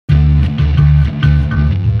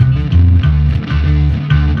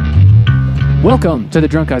Welcome to the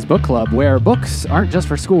Drunk Guys Book Club, where books aren't just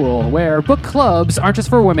for school, where book clubs aren't just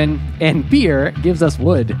for women, and beer gives us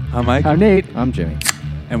wood. I'm Mike. I'm Nate. I'm Jimmy.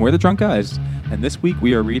 And we're the Drunk Guys. And this week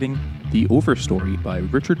we are reading The Overstory by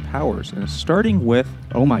Richard Powers. And starting with...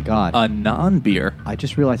 Oh my god. A non-beer. I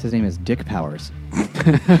just realized his name is Dick Powers.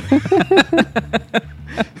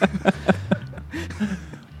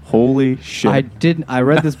 Holy shit. I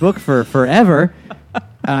read this book for forever,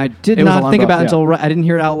 and I did not think about it until I didn't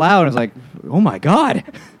hear it out loud. I was like, oh my god.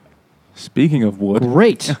 Speaking of wood.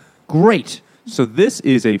 Great. So this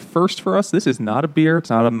is a first for us. This is not a beer. It's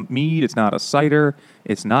not a mead. It's not a cider.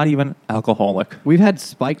 It's not even alcoholic. We've had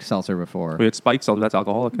spiked seltzer before. We had spiked seltzer. That's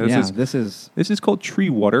alcoholic. This is called tree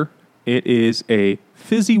water. It is a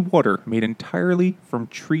fizzy water made entirely from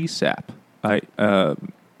tree sap.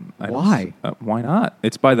 Why? Why not?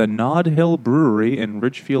 It's by the Nod Hill Brewery in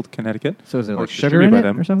Ridgefield, Connecticut. So is there like sugar in it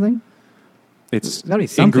or something? Its gotta be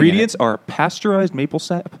something ingredients are pasteurized maple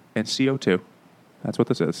sap and CO2. That's what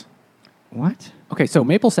this is. What? Okay, so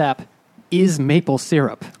maple sap is maple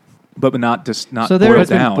syrup. But not so boiled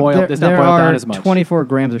down. There are 24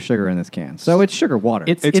 grams of sugar in this can. So it's sugar water.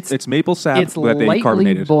 It's maple sap it's that they lightly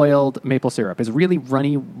carbonated. boiled maple syrup. It's really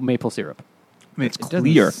runny maple syrup. I mean, it's it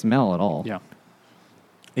clear. Doesn't smell at all. Yeah.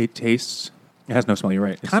 It tastes... It has no smell, you're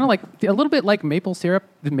right. It's kind of like a little bit like maple syrup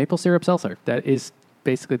seltzer. That is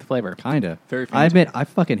basically the flavor. Kind of. Very I admit, I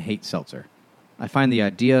fucking hate seltzer. I find the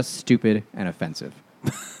idea stupid and offensive.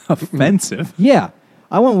 offensive. Yeah.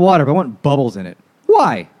 I want water, but I want bubbles in it.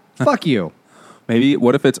 Why? Fuck you. Maybe,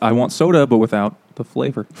 what if it's, I want soda, but without the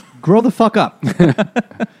flavor? Grow the fuck up.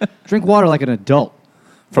 Drink water like an adult.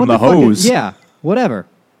 From the hose. Yeah, whatever.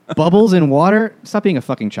 Bubbles in water? Stop being a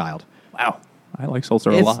fucking child. Wow. I like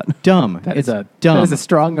seltzer a lot. It's dumb. That is a dumb.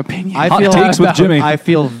 strong opinion. Hot takes with Jimmy. I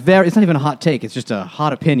feel it's not even a hot take. It's just a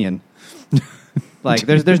hot opinion. Like,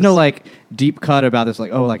 there's no, like, deep cut about this,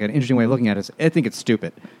 like, oh, like, an interesting way of looking at it. I think it's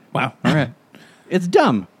stupid. Wow. All right. It's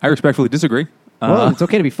dumb. I respectfully disagree. Well, it's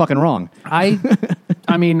okay to be fucking wrong. I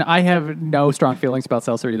mean, I have no strong feelings about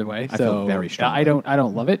seltzer either way. I feel very strong. I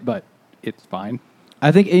don't love it, but it's fine.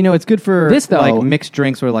 I think, it's good for this, though, like mixed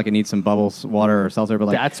drinks where like it needs some bubbles, water or seltzer, but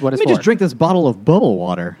like that's what it's let me for. just drink this bottle of bubble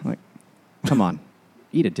water. Like, come on.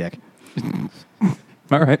 Eat a dick.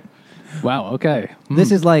 All right. Wow, okay.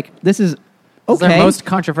 This is okay. This is our most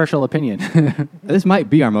controversial opinion. This might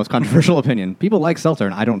be our most controversial opinion. People like seltzer,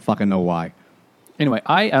 and I don't fucking know why. Anyway,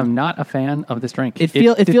 I am not a fan of this drink. It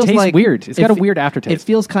feels tastes like weird. It's got a weird aftertaste. It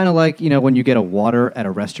feels kind of like, when you get a water at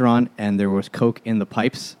a restaurant and there was Coke in the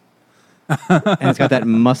pipes, and it's got that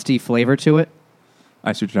musty flavor to it.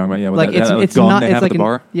 I see what you're talking about. Yeah, with like that it's gum not. they It's have like at the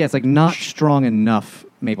bar. Yeah, it's like not strong enough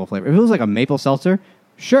maple flavor. If it was like a maple seltzer,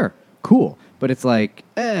 sure, cool. But it's like,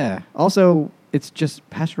 Also, it's just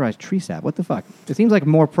pasteurized tree sap. What the fuck? It seems like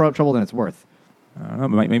more trouble than it's worth. I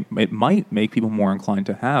don't know. It might make people more inclined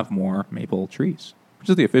to have more maple trees, which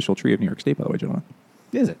is the official tree of New York State, by the way, gentlemen.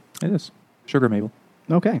 Is it? It is. Sugar maple.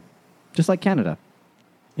 Okay. Just like Canada.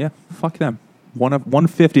 Yeah, fuck them.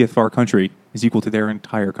 1/50th of our country is equal to their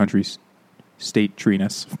entire country's state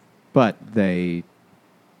treeness. But they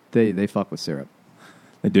fuck with syrup.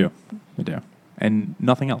 They do. And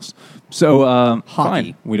nothing else. So,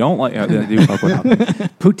 fine. We don't like... they do fuck with hockey.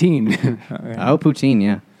 Poutine. Oh, poutine,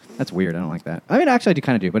 yeah. That's weird. I don't like that. I mean, actually, I do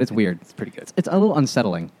kind of do, but it's weird. It's pretty good. It's a little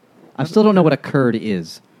unsettling. I still don't know what a curd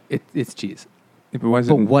is. It's cheese. But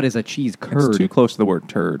what is a cheese curd? It's too close to the word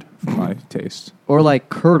turd for my taste. Or like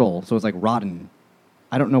curdle, so it's like rotten.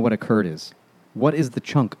 I don't know what a curd is. What is the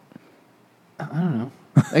chunk? I don't know.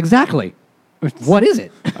 Exactly. What is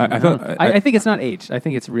it? I think it's not aged. I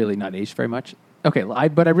think it's really not aged very much. Okay,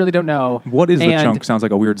 but I really don't know. What is the chunk? Sounds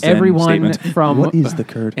like a weird Zen statement. What is the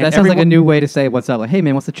curd? That sounds like a new way to say what's up. Like, hey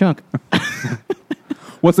man, what's the chunk?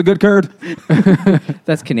 What's the good curd?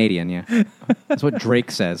 That's Canadian, yeah. That's what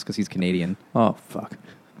Drake says because he's Canadian. Oh fuck!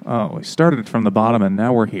 Oh, we started from the bottom and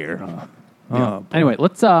now we're here. Anyway,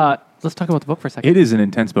 let's talk about the book for a second. It is an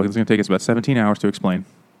intense book. It's going to take us about 17 hours to explain,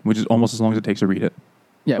 which is almost as long as it takes to read it.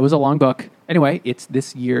 Yeah, it was a long book. Anyway, it's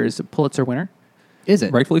this year's Pulitzer winner. Is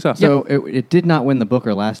it? Rightfully so. So it did not win the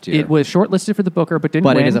Booker last year. It was shortlisted for the Booker, but didn't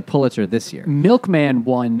win. But it is a Pulitzer this year. Milkman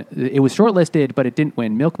won. It was shortlisted, but it didn't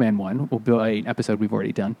win. Milkman won. Will be an episode we've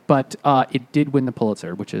already done. But it did win the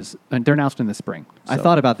Pulitzer, which is they're announced in the spring. So. I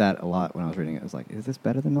thought about that a lot when I was reading it. I was like, is this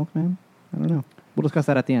better than Milkman? I don't know. We'll discuss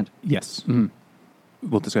that at the end. Yes. Mm-hmm.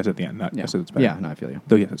 We'll discuss it at the end. Not yes, it's better. Yeah, no, I feel you.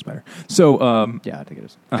 Though, yes, it's better. So, yeah, I think it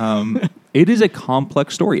is. It is a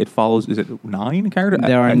complex story. It follows. Is it 9 characters?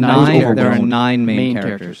 There are 9. There are 9 main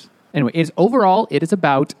characters. Anyway, it is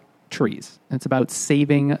about trees. It's about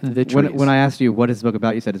saving the trees. When I asked you what is the book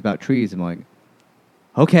about, you said it's about trees. I'm like,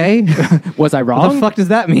 Okay. Was I What wrong? the fuck does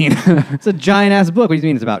that mean? It's a giant ass book. What do you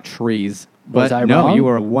mean it's about trees? But Was I no, wrong? you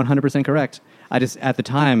were 100% correct. I just, at the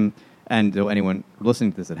time, and though anyone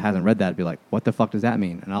listening to this that hasn't read that would be like, what the fuck does that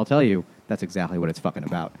mean? And I'll tell you, that's exactly what it's fucking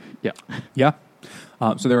about. Yeah. Yeah.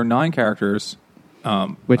 So there are 9 characters.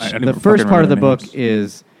 Which I don't the even first fucking part of the remember book their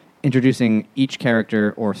names. is introducing each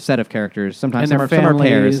character or set of characters. Sometimes And some their are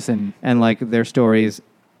pairs families and like their stories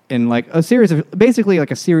in like a series of basically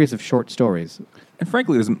like a series of short stories. And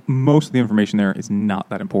frankly, most of the information there is not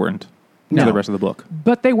that important No. to the rest of the book.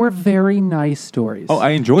 But they were very nice stories. Oh, I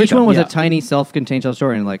enjoyed Each them. one was Yeah. a tiny self-contained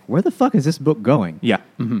story, and like, where the fuck is this book going? Yeah.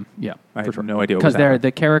 Yeah. I had no idea what Because was happening.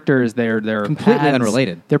 the characters, they're Completely paths,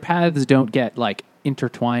 unrelated. Their paths don't get like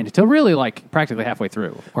intertwined until really like practically halfway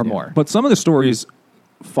through or more. But some of the stories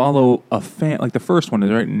follow a like the first one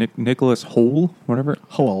is right, Nicholas Hole, whatever.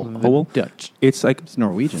 Hole. Dutch. It's like It's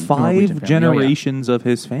Norwegian. 5 Norwegian family. generations of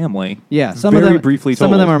his family. Yeah, some very of them briefly. Some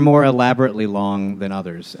of told. them are more elaborately long than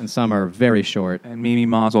others, and some are very short. And Mimi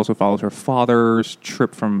Maz also follows her father's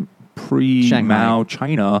trip from pre-Mao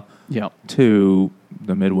China Yeah. to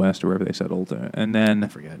the Midwest or wherever they settled, and then I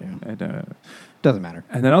forget. Yeah. And, Doesn't matter.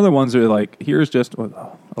 and then other ones are like, here's just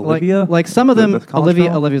Olivia. Like some of them, The college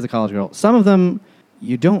girl? Olivia's the college girl. Some of them,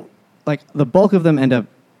 you don't like. The bulk of them end up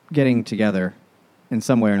getting together in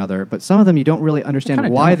some way or another. But some of them, you don't really understand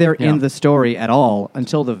kinda why don't. they're Yeah. in the story at all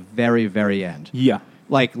until the very, very end. Yeah.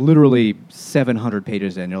 Like literally 700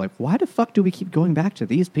 pages in. You're like, why the fuck do we keep going back to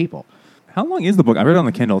these people? How long is the book? I read it on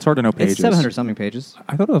the Kindle. It's hard to know pages. It's 700 something pages.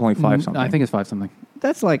 I thought it was only 5 something. I think it's 5 something.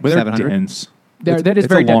 That's like but they're 700. dense. That is it's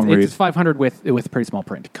very a long dense. read. It's 500 with pretty small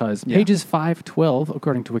print because Yeah. pages 512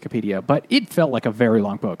 according to Wikipedia. But it felt like a very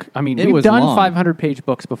long book. I mean, It we've was done long. 500-page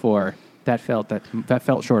books before. That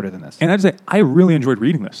felt shorter than this. And I'd say I really enjoyed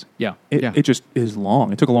reading this. Yeah. It just is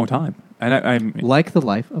long. It took a long time. And I'm Like the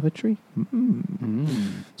life of a tree.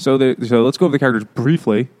 so let's go over the characters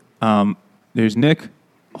briefly. There's Nick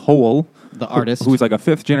Howell, The artist. who's like a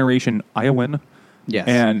 5th generation Iowan. Yes.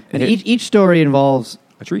 And each story involves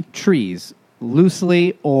a tree. trees,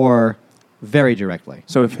 loosely or very directly.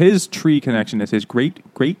 So if his tree connection is his great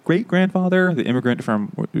grandfather, the immigrant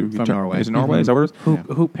from Norway. Is it Norway? Is that what it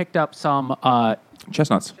is? Who picked up some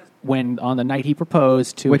Chestnuts. when on the night he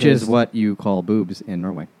proposed to Which his, is what you call boobs in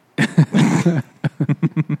Norway.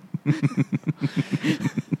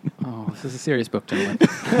 Oh, this is a serious book, gentlemen.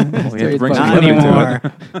 Well, we have to bring some Not women into anymore.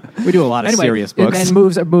 We do a lot of Anyway, serious and books. then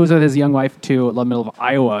moves with his young wife to the middle of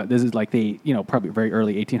Iowa. This is like the probably very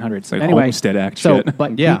early 1800s. Like anyway, Homestead Act so shit.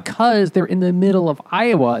 but Yeah. because they're in the middle of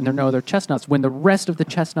Iowa and there are no other chestnuts, when the rest of the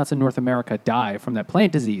chestnuts in North America die from that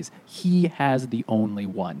plant disease, he has the only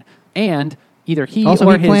one, and either he Also,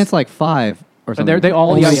 or he his plants like 5 or something. they all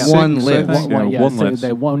Only yeah, one six, lives. six, One, one so lives.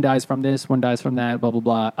 one dies from this, one dies from that, blah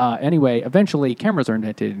blah blah. Anyway, eventually cameras are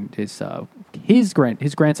invented. His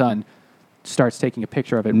grandson starts taking a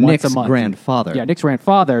picture of it Nick's once a month. grandfather. Yeah, Nick's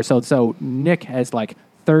grandfather. So Nick has like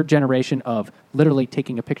 3rd generation of literally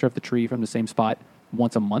taking a picture of the tree from the same spot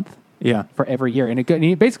once a month Yeah. for every year, and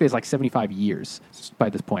he basically is like 75 years by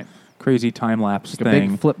this point. Crazy time lapse Like a thing.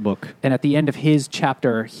 big flip book. And at the end of his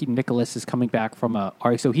chapter, Nicholas is coming back from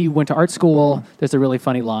so he went to art school. There's a really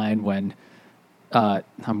funny line when I'm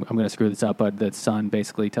going to screw this up, but the son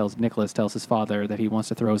basically tells his father that he wants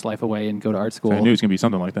to throw his life away and go to art school. I knew it was going to be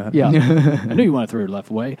something like that. Yeah, I knew you want to throw your life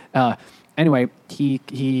away. Anyway,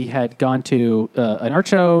 he had gone to an art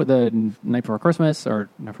show the night before Christmas or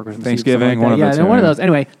not for Christmas, Thanksgiving, something like one of that. those, Yeah, one of yeah. those.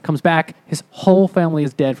 Anyway, comes back. His whole family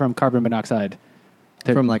is dead from carbon monoxide.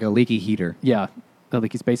 From like a leaky heater. Yeah, the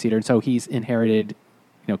leaky space heater. And so he's inherited,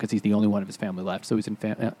 because he's the only one of his family left. So he's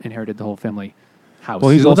inherited the whole family house. Well,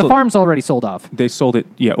 he's the also- farm's already sold off. They sold it,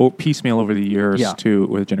 piecemeal over the years Yeah.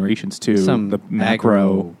 with generations to Some the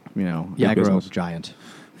macro. Yeah, agro business. giant.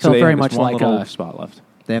 Felt they very have much this one like little spot left.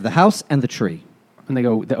 They have the house and the tree. And they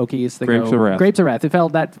go the Okies. They Grapes go, of Wrath. Grapes of Wrath.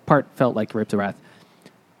 That part felt like Grapes of Wrath.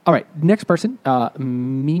 All right, next person,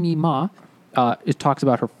 Mimi Ma, it talks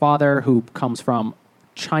about her father who comes from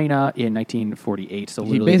China in 1948. So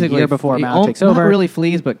He literally basically the year before he Mao takes over. Not really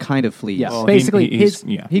flees, but kind of flees. Yeah, Well, basically he's-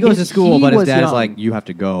 He goes to school, but his was dad's young. like, "You have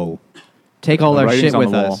to go. Take all The our writing's shit on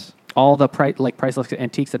with the wall. us." all the priceless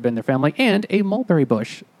antiques that had been in their family and a mulberry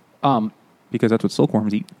bush. Because that's what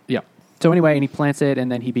silkworms eat. Yeah. So anyway, and he plants it,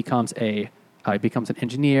 and then he becomes an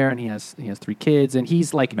engineer, and he has 3 kids, and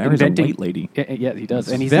he's like Marries a inventing. white lady. Yeah, he does,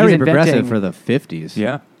 and he's Very he's progressive inventing- for the 50s.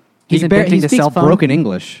 Yeah. He's inventing he the speaks cell phone. broken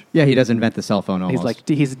English. Yeah, he does invent the cell phone almost.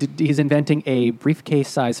 He's inventing a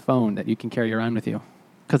briefcase-sized phone that you can carry around with you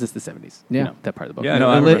because it's the 70s. Yeah. That part of the book. Yeah, no,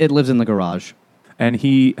 I remember. it lives in the garage. And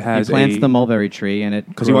he has He plants the mulberry tree, and it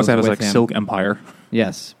because he wants to have grows his with him. silk empire.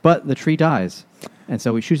 Yes, but the tree dies, And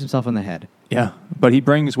so he shoots himself in the head. Yeah, but he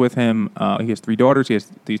brings with him, he has 3 daughters. He has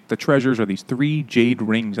the treasures are these 3 jade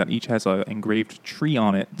rings that each has an engraved tree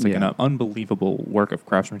on it. It's like an unbelievable work of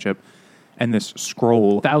craftsmanship. And this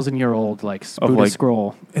scroll. 1,000-year-old, Buddhist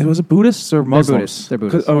scroll. It was it Buddhists or Muslims? They're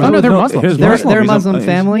Buddhists. Oh, no, they're Muslims. They're a Muslim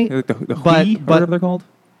family. The but whatever they're called?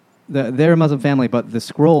 They're a Muslim family, but the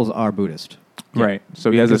scrolls are Buddhist. Right. So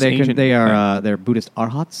he has this ancient... They're Buddhist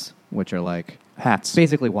arhats, which are like... hats.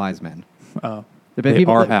 Basically wise men. They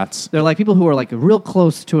are hats. They're like people who are like real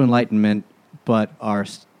close to enlightenment, but are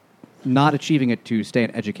not achieving it to stay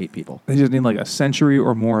and educate people. They just need like a century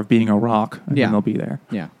or more of being a rock, and then they'll be there.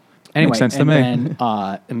 Yeah. Anyway, makes sense to me. And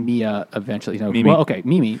then Mia eventually... Mimi. Well, okay,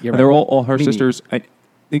 Mimi. You're right. They're all her Mimi. sisters.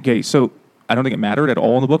 Okay, so I don't think it mattered at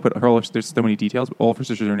all in the book, but there's so many details. But all of her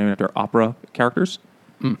sisters are named after opera characters.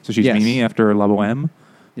 So she's Mimi after La Boheme,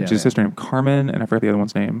 which is a sister named Carmen, and I forgot the other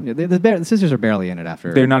one's name. Yeah, the sisters are barely in it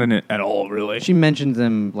after. They're not in it at all, really. She mentions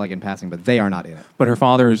them like in passing, but they are not in it. But her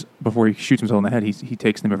father's, before he shoots himself in the head, he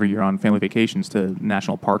takes them every year on family vacations to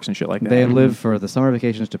national parks and shit like that. They live for the summer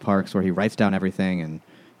vacations to parks where he writes down everything and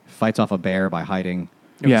fights off a bear by hiding.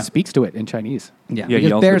 He speaks to it in Chinese. Yeah,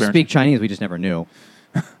 because bears speak Chinese, we just never knew.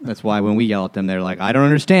 That's why when we yell at them, they're like, I don't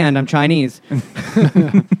understand, I'm Chinese.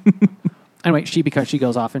 Anyway, she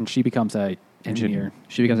goes off and she becomes a engineer.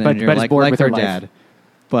 She becomes an engineer, but bored like with her life. dad.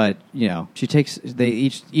 But she takes.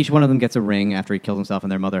 Each one of them gets a ring after he kills himself,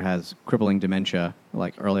 and their mother has crippling dementia,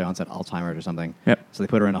 like early onset Alzheimer's or something. Yep. So they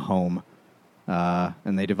put her in a home,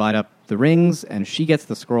 and they divide up the rings, and she gets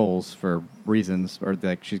the scrolls for reasons, or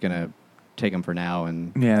like she's gonna take them for now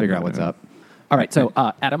and figure out what's up. All right, so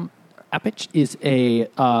Adam Apich is he's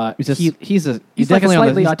like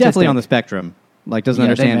definitely autistic. on the spectrum. Like doesn't Yeah,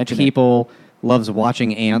 they understand mention people. Loves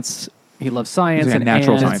watching ants. He loves science. He's like a and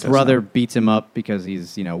natural ants. scientist. His brother beats him up because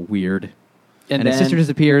he's weird. And his then- sister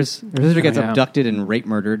disappears. Her sister gets Yeah. abducted and rape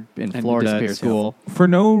murdered in And Florida at disappears, school. For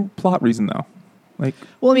no plot reason, though. Like,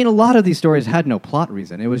 Well, I mean, a lot of these stories had no plot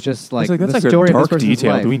reason. It was just like that's the like a story of dark this person's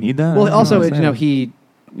detail. life. Do we need that? Well, I don't also, understand. he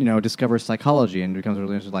discovers psychology and becomes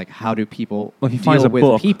really interested. Like, how do people he finds deal a with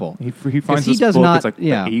book. people? He finds he this does book. not- It's like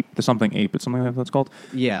yeah. the something ape. It's something like that's called.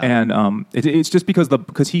 Yeah. And it's just because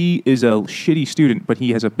he is a shitty student, but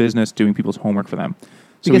he has a business doing people's homework for them.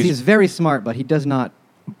 So Because he's very smart, but he does not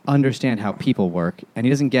understand how people work, and he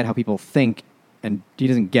doesn't get how people think, and he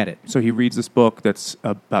doesn't get it. So he reads this book that's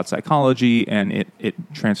about psychology, and it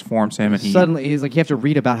transforms him. And Suddenly, he's like, you have to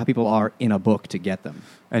read about how people are in a book to get them.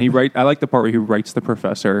 And I like the part where he writes the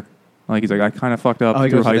professor. Like, he's like, I kind of fucked up He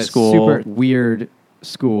through goes to high that school. super weird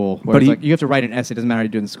school where But it's he- like, you have to write an essay. It doesn't matter how you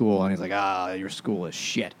do it in school. And he's like, your school is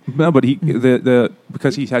shit. No, but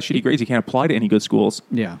because he has shitty grades, he can't apply to any good schools.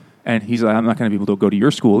 Yeah. And he's like, I'm not going to be able to go to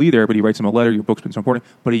your school either. But he writes him a letter. Your book's been so important.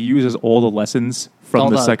 But he uses all the lessons from All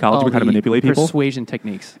the psychology to kind of manipulate people. Persuasion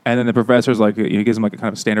techniques. And then the professor's like, he gives him like a kind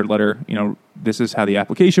of a standard letter. This is how the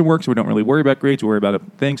application works. We don't really worry about grades. We worry about a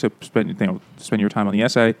thing. So spend your time on the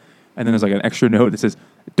essay. And then there's like an extra note that says,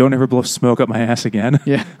 "Don't ever blow smoke up my ass again."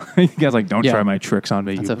 Yeah. You guys like, don't Yeah. try my tricks on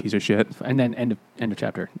me, That's you a- piece of shit. And then end of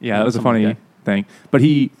chapter. Yeah, that was a Something funny like thing. But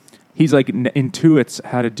he's like intuits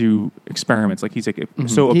how to do experiments. Like he's like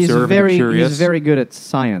so He's observant and curious. He's very good at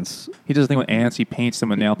science. He does a thing with ants. He paints them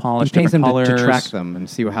with nail He polish, paints them different to colors. track them and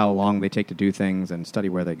see how long they take to do things and study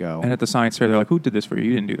where they go. And at the science fair, they're like, "Who did this for you?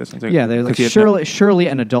 You didn't do this." And he's Yeah, they're like, 'cause he had surely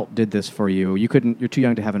an adult did this for you. You're too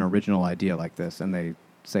young to have an original idea like this. And they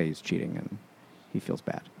say he's cheating and he feels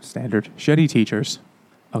bad. standard shitty teachers.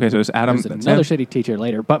 Okay, so it's Adam. There's that's another him. shitty teacher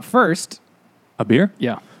later. But first, A beer?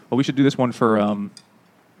 yeah. Well, we should do this one for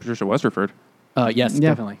Patricia Westerford. Yes, Yeah.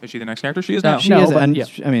 definitely. Is she the next character? She is No. now. She is, but- and yeah.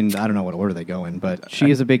 I mean, I don't know what order they go in, but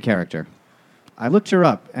she is a big character. I looked her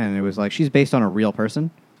up, and it was like she's based on a real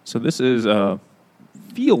person. So this is a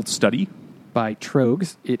field study. By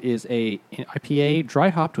Trogs. It is an IPA dry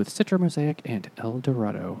hopped with Citra Mosaic and El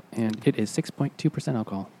Dorado. And it is 6.2%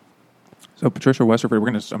 alcohol. So Patricia Westerford,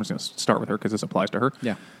 I'm just going to start with her because this applies to her.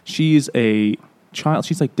 Yeah. She's a child.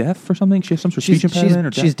 She's like deaf or something. She has some sort of speech impediment or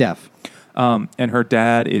deaf. She's deaf. And her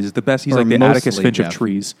dad is the best. He's Or like the Atticus mostly Finch deaf. of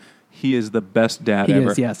trees. He is the best dad He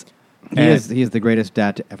ever. is, yes. He is the greatest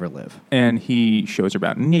dad to ever live. And he shows her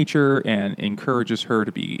about nature and encourages her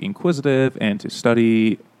to be inquisitive and to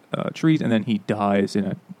study trees. And then he dies in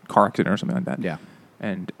a car accident or something like that. Yeah.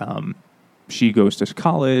 And she goes to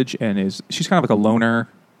college and she's kind of like a loner.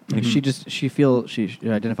 Like she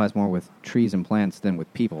identifies more with trees and plants than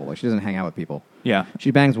with people. Like she doesn't hang out with people. Yeah.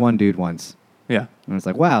 She bangs one dude once, Yeah. and it's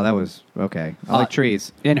like, wow, that was okay. I like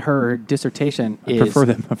trees. In her dissertation I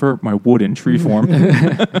prefer my wood in tree form.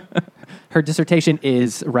 her dissertation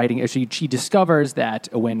is writing. She discovers that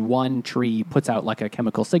when one tree puts out like a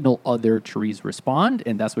chemical signal, other trees respond,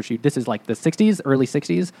 and that's what this is like the early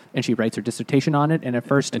 60s, and she writes her dissertation on it. And at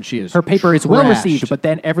first, her paper is well received, but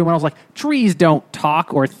then everyone else was like, trees don't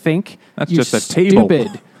talk or think. That's you just a table.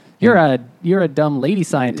 Stupid. You're a dumb lady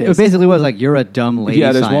scientist. It basically was like, you're a dumb lady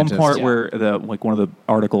there's scientist. one part where one of the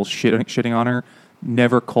articles shitting on her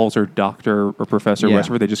never calls her doctor or professor or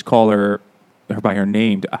whatever. They just call her by her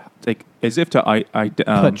name, like as if to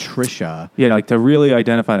Patricia. Yeah, like to really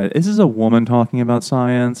identify that this is a woman talking about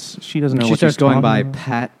science. She doesn't know. She what starts she's going by about.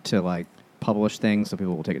 Pat to like publish things so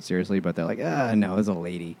people will take it seriously, but they're like, no, it's a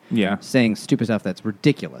lady. Yeah, saying stupid stuff that's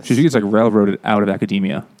ridiculous. She gets like railroaded out of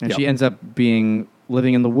academia, and she ends up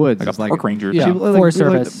living in the woods, like a park ranger. Yeah, Forest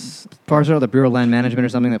Service. Forest Service, the Bureau of Land Management or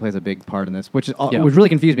something that plays a big part in this, which really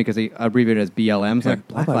confused me because they abbreviated it as BLM. It's like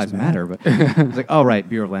Black Lives Matter, but it's like, oh right,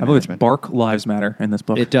 Bureau of Land Management. It's Bark Lives Matter in this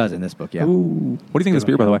book. It does in this book, yeah. Ooh. What do you think of this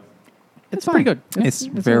beer, by the way? It's pretty good. It's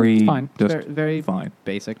very fine. Just very fine.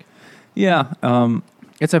 Basic. Yeah.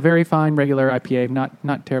 It's a very fine regular IPA,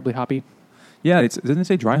 not terribly hoppy. Yeah, doesn't it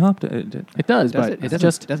say dry hopped? It does, but it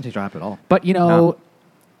doesn't taste dry hop at all. But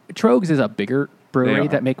Trogs is a bigger brewery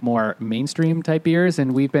that make more mainstream type beers,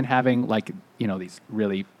 and we've been having these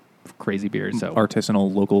really crazy beers, so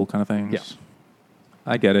artisanal, local kind of things. Yeah,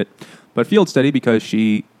 I get it. But Field Steady, because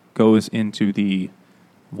she goes into the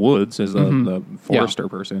woods as the forester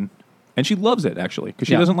person, and she loves it actually because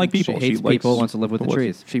she doesn't like people. She hates people, wants to live with the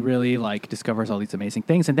trees. She really discovers all these amazing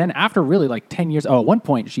things, and then after really 10 years, at one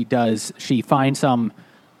point she finds some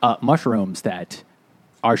mushrooms that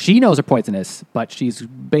she knows are poisonous, but she's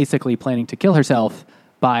basically planning to kill herself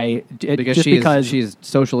because she's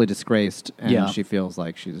socially disgraced, and she feels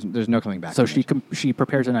like there's no coming back. So she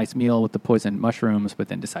prepares a nice meal with the poisoned mushrooms, but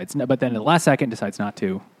then decides at the last second decides not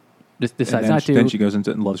to. Then she goes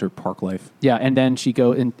into and loves her park life. Yeah, and then she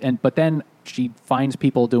but then she finds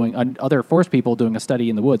people other forest people doing a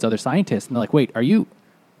study in the woods, other scientists, and they're like, "Wait, are you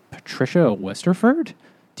Patricia Westerford?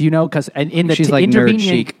 Do you know?" Because in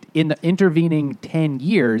the intervening 10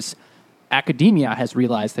 years, academia has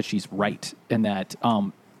realized that she's right, and that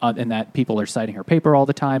people are citing her paper all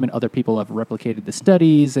the time, and other people have replicated the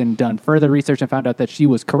studies and done further research and found out that she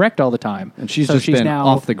was correct all the time. And she's been now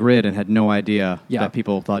off the grid and had no idea that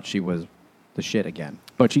people thought she was the shit again.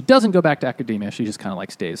 But she doesn't go back to academia. She just kind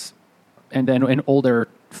of stays. And then an older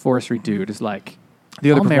forestry dude is like,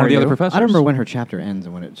 one of the other professors. I don't remember when her chapter ends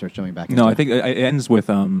and when it starts showing back. No, I think it ends with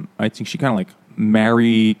I think she kind of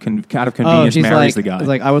out of convenience marries the guy. It's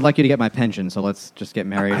like, I would like you to get my pension, so let's just get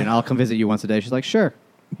married, and I'll come visit you once a day. She's like, sure.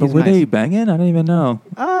 But were they banging? I don't even know.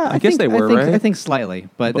 I guess they were, right? I think slightly,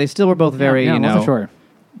 but they still were both very, I wasn't sure.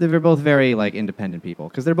 They were both very independent people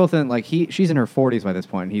because they're both in she's in her 40s by this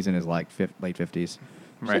point, and he's in his late 50s. She's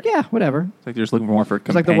right. Like, whatever. It's like they're just looking for more for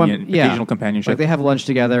occasional companionship. Like they have lunch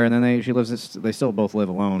together, and then they still both live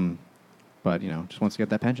alone, but just wants to get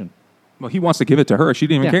that pension. Well, he wants to give it to her. She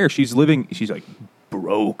didn't even care. She's living. She's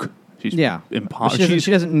broke. She's impossible.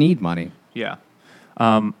 She doesn't need money. Yeah.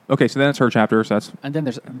 Okay, so then it's her chapter. So and then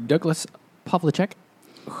there's Douglas Pavlicek,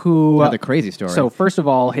 who the crazy story. So first of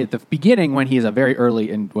all, at the beginning, when he's very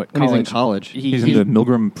early in college, he's in college, he's in the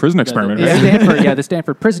Milgram prison experiment. The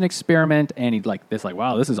Stanford prison experiment, and he's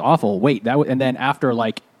wow, this is awful. Wait, and then after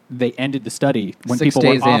they ended the study when 6 people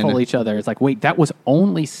were days awful in. each other. It's like, wait, that was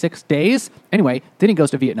only 6 days? Anyway, then he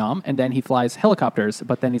goes to Vietnam, and then he flies helicopters,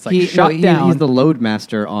 but then he's shot down. He's the load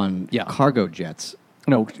master on cargo jets.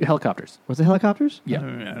 No, helicopters. Was it helicopters? Yeah. I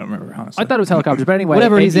don't remember, honestly. I thought it was helicopters, but anyway.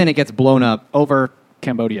 Whatever he's in, it gets blown up. Over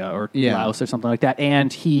Cambodia or Laos or something like that.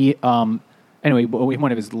 And he, anyway,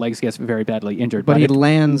 one of his legs gets very badly injured. But he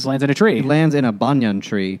lands in a tree. He lands in a banyan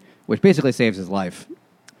tree, which basically saves his life.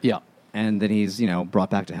 Yeah. And then he's, brought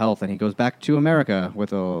back to health, and he goes back to America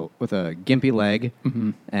with a gimpy leg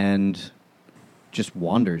and just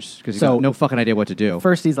wanders because he's got no fucking idea what to do.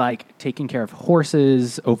 First, he's taking care of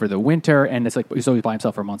horses over the winter, and it's he's always by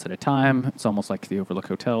himself for months at a time. It's almost like the Overlook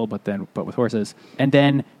Hotel, but with horses. And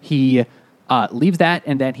then he leaves that,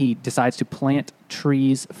 and then he decides to plant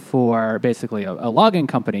trees for basically a logging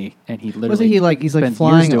company, and he literally he's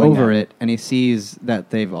flying over it, and he sees that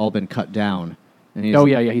they've all been cut down. And he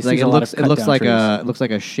sees a lot of cut down trees. It looks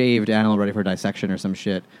like a shaved animal ready for dissection or some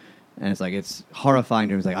shit. And it's horrifying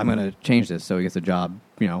to him. He's like, I'm going to change this. So he gets a job,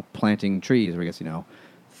 planting trees where he gets,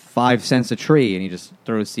 5 cents a tree, and he just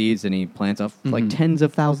throws seeds and he plants up tens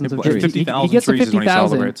of thousands of trees. 50,000 he gets to trees is when he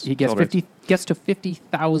celebrates. He gets to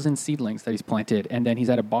 50,000 seedlings that he's planted, and then he's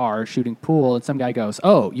at a bar shooting pool, and some guy goes,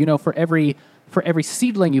 "Oh, for every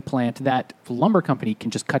seedling you plant, that lumber company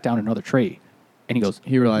can just cut down another tree." And he goes,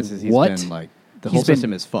 he realizes he's what? been the whole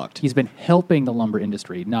system is fucked. He's been helping the lumber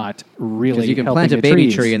industry, not really. Because you can helping plant a the baby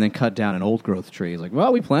trees. tree and then cut down an old growth tree. It's like,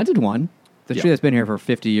 well, we planted one. The tree that's been here for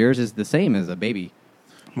 50 years is the same as a baby.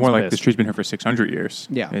 More like pissed. this tree's been here for 600 years.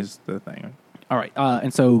 Yeah. Is the thing. All right,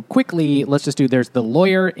 and so quickly, let's just do. There's the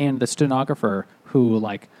lawyer and the stenographer who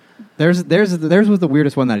like. Theirs was the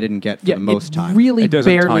weirdest one that I didn't get for the most time. Really It doesn't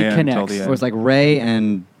barely tie in until connects. the It was like Ray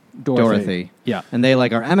and Dorothy. Yeah. And they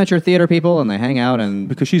like are amateur theater people and they hang out and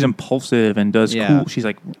Because she's impulsive and does Yeah. cool. She's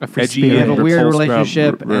like free edgy. spirit. they and have a weird repulsive-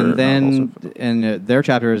 relationship. And then repulsive. in their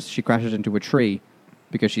chapter is she crashes into a tree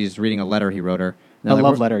because she's reading a letter he wrote her. And A they're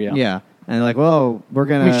love like, letter, yeah. Yeah. And they're like, well, we're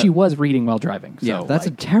going I mean, to... she was reading while driving. So Yeah, that's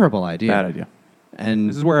like, a terrible idea. Bad idea. And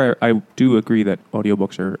This is where I do agree that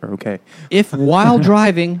audiobooks are okay. if while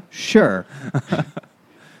driving, sure.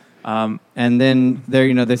 And then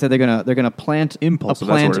they said they're gonna plant Impulsive,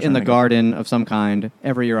 a that's plant what in the it's garden of some kind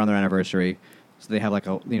every year on their anniversary. So they have like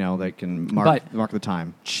they can mark the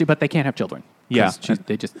time. but they can't have children. 'Cause Yeah.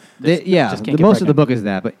 they just Most can't get of the pregnant. book is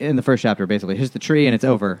that, but in the first chapter, basically, here's the tree and it's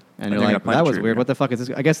over, and you're they're like, gonna plant that a was tree, weird. yeah. What the fuck is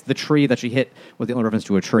this? I guess the tree that she hit was the only reference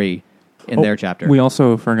to a tree in Oh, their chapter. We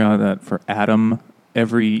also forgot that for Adam,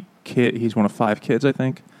 every kid, he's one of 5 kids, I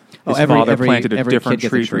think. Oh, His every- father every- planted a every different kid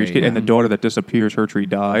gets a tree for each tree, kid, and yeah. the daughter that disappears, her tree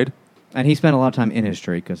died. And he spent a lot of time in his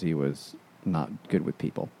tree because he was not good with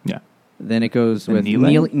people. Yeah. Then it goes And with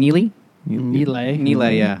Neeley? Neely.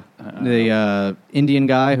 Neeley. Yeah. The Indian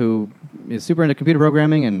guy who is super into computer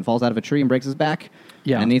programming and falls out of a tree and breaks his back.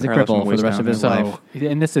 Yeah. And needs a Paralysis cripple from for the the rest of waist his down, life.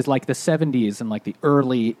 And this is like the 70s and like the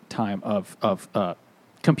early time of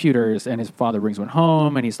computers, and his father brings one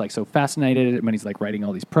home, and he's like so fascinated when he's like writing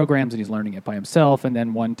all these programs, and he's learning it by himself. And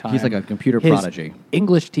then one time, He's like a computer his prodigy.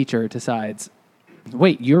 English teacher decides,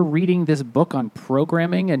 wait, you're reading this book on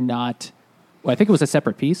programming and not... Well, I think it was a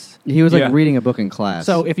separate piece. He was like Yeah. reading a book in class.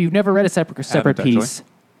 So if you've never read a separate actually. piece,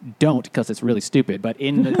 don't, because it's really stupid. But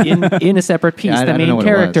in a separate piece, Yeah, I the don't know main what it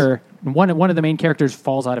was. character, one of the main characters,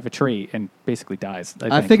 falls out of a tree and basically dies. I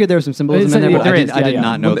think. figured there was some symbolism in there, but There is, I did yeah.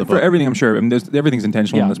 not know Well, the for book. everything, I'm sure. I mean, everything's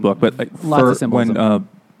intentional Yeah. in this book, but like Lots of for symbolism.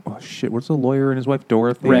 when what's the lawyer and his wife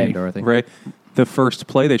Dorothy? Ray. The first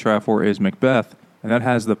play they try for is Macbeth, and that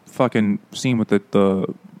has the fucking scene with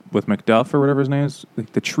the with Macduff or whatever his name is.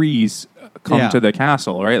 Like the trees come Yeah. to the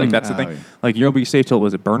castle, right? Like that's the Oh, thing. yeah. Like you'll be safe till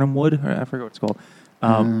was it Burnham Wood? I forget what it's called.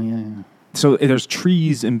 So there's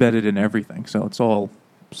trees embedded in everything, so it's all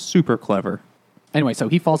super clever. Anyway, so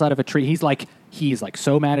he falls out of a tree. He's like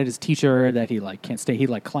so mad at his teacher that he like can't stay. He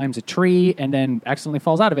like climbs a tree and then accidentally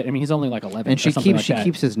falls out of it. I mean, he's only like 11. And she or something keeps like that.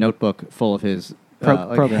 keeps his notebook full of his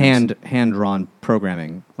programs. hand drawn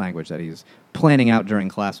programming language that he's planning out during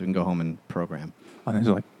class. So we can go home and program. And there's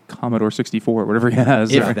like Commodore 64, whatever he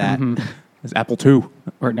has. If that. His Apple II.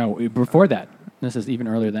 or no, before that. This is even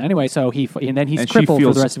earlier than anyway. So and then he's And she crippled for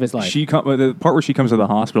feels- the rest of his life. The part where she comes to the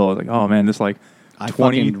hospital, I was like, oh man, this like I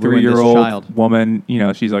fucking ruined this 23-year-old child. woman,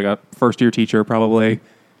 she's like a first-year teacher probably,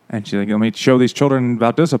 and she's like, let me show these children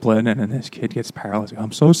about discipline, and then this kid gets paralyzed.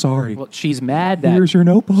 I'm so sorry. Well, she's mad that Here's your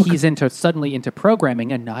notebook. he's suddenly into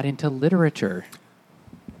programming and not into literature.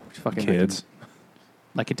 Which fucking Kids.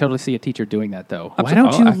 I can totally see a teacher doing that though. I'm Why so-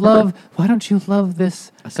 don't oh, you I remember- Why don't you love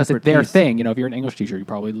this? Because it's separate their piece. thing. If you're an English teacher, you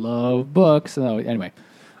probably love books. So anyway,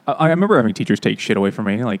 I remember having teachers take shit away from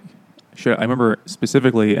me. Like, shit. I remember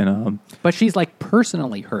specifically in but she's like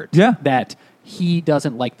personally hurt. Yeah. that he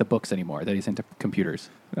doesn't like the books anymore. That he's into computers.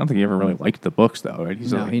 I don't think he ever really liked the books though. Right?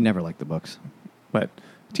 He's No, like, he never liked the books. but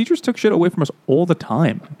teachers took shit away from us all the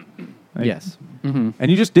time. Like, Yes. and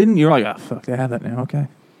you just didn't. You're like, oh fuck, they have that now. Okay,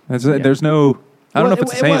 there's no. I don't know if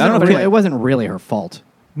it's the same. I don't know if It wasn't really her fault.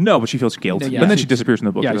 No, but she feels guilt. Yeah. But then she disappears from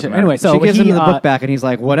the book. Yeah, It doesn't she- matter. anyway, so she gives he, him the book back, and he's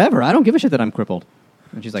like, "Whatever. I don't give a shit that I'm crippled."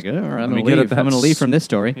 And she's like, "All right, I'm me going get to it, leave. I'm going to that's- leave from this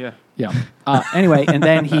story." Yeah. Yeah. Anyway, and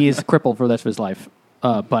then he's crippled for the rest of his life,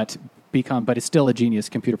 but is still a genius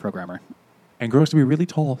computer programmer. And grows to be really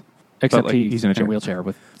tall. Except But, like, he's in a wheelchair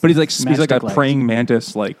with. But he's like a matchstick legs. praying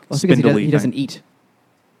mantis, like Well, it's because spindly. he doesn't thing. eat.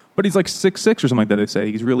 But he's like 6'6" or something like that. They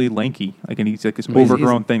say he's really lanky, like, and he's like this He's-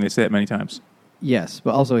 overgrown thing. They say it many times. Yes,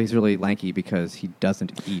 but also he's really lanky because he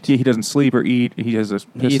doesn't eat. He doesn't sleep or eat. He has this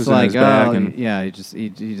pisses He's in like, his bag. And yeah, he just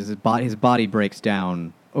his body breaks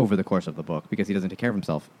down over the course of the book because he doesn't take care of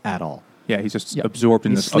himself at all. yeah, he's just Yep. absorbed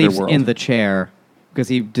in He this sleeps other world. in the chair because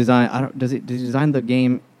he designed. Does he design the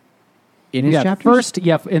game in his chapters? First,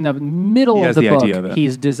 in the middle He of has the the book, idea of it.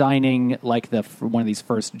 he's designing like one of these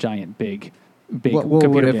first giant big what would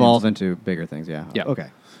computer evolve games. into bigger things? Yeah. Yeah. Okay.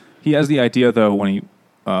 He has the idea though when he,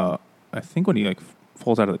 I think when he like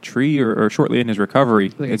falls out of the tree or shortly in his recovery,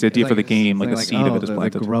 his idea for the game, like a seed of it is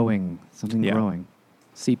planted. growing, something Yeah. growing.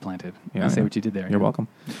 Seed planted. Yeah, I say yeah. what you did there. You're welcome.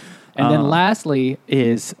 And then lastly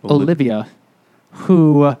is Olivia,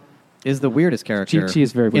 who is the weirdest character. She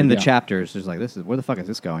is very weird, in the yeah. chapters. There's like, where the fuck is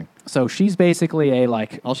this going? So she's basically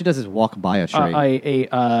All she does is walk by a tree,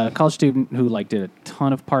 a college student who like did a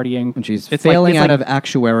ton of partying, and she's failing out of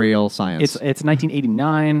actuarial science. It's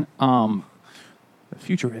 1989. The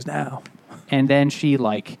future is now. And then she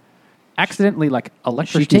like accidentally like she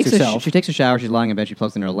electrocutes herself. she takes a shower. She's lying in bed. She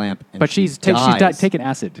plugs in her lamp, and but she's taken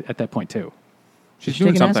acid at that point too. She's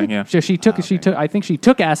doing taking something, acid? yeah. So she took. I think she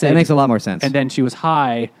took acid. That makes a lot more sense. And then she was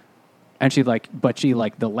high, and she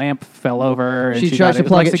the lamp fell over. And she tries to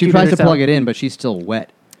plug it. She tries to plug it in, but she's still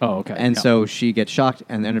wet. Oh, okay. And yeah. so she gets shocked,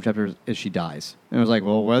 and the end of the chapter is she dies. And I was like,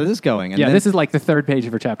 well, where is this going? And then, this is like the third page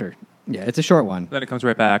of her chapter. Yeah, it's a short one. Then it comes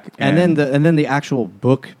right back. And then the actual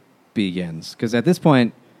book begins. Because at this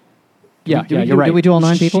point... Yeah, you're right. Did we do all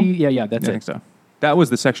 9 people? Yeah, that's I it. think so. That was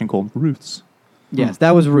the section called Roots. Yes,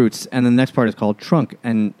 that was Roots. And the next part is called Trunk.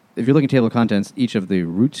 And if you're looking at table of contents, each of the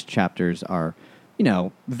Roots chapters are,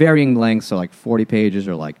 varying lengths. So like 40 pages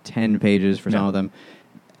or like 10 pages for some of them.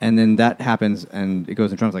 And then that happens, and it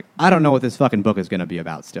goes in Trunk's like, I don't know what this fucking book is going to be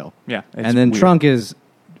about still. Yeah. And then weird. Trunk is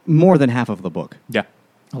more than half of the book. Yeah.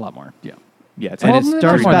 A lot more. Yeah. Yeah. It's And like- it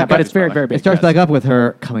starts back but up. it's very, very big. It starts yes. back up with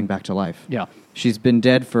her coming back to life. Yeah. She's been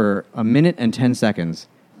dead for a minute and 10 seconds,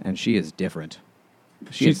 and she is different.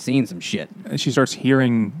 She's seen some shit. And she starts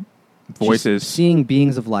hearing voices. She's seeing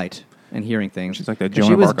beings of light and hearing things. She's like the And Joan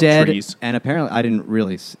she of was Arc of dead, trees. and apparently I didn't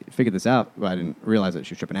really figure this out. Well, I didn't realize that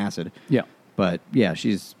she was tripping acid. Yeah. But yeah,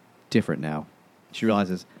 she's different now. She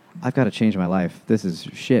realizes, I've got to change my life. This is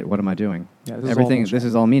shit. What am I doing? Yeah, this is all Everything. bullshit. This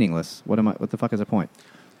is all meaningless. What the fuck is the point?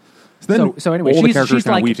 So anyway, all the she's characters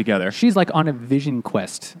kind like of weave together. She's like on a vision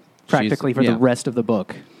quest practically for yeah. the rest of the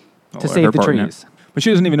book Oh, to her save the part in it. trees. But she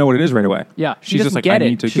doesn't even know what it is right away. Yeah, she she's just doesn't like, get I it.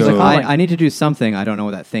 need to She's go. like, I need to do something. I don't know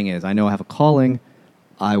what that thing is. I know I have a calling.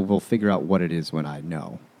 I will figure out what it is when I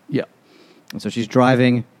know. Yeah. And so she's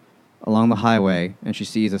driving along the highway, and she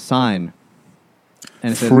sees a sign.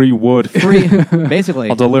 And it says, Free wood. free, basically,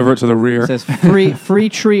 I'll deliver it to the rear. it says free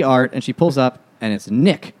tree art, and she pulls up, and it's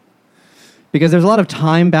Nick. Because there's a lot of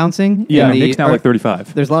time bouncing. Yeah, in the, Nick's now like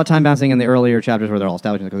 35. There's a lot of time bouncing in the earlier chapters where they're all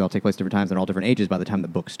establishing because they all take place at different times and all different ages by the time the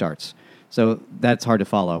book starts. So that's hard to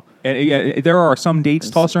follow. And there are some dates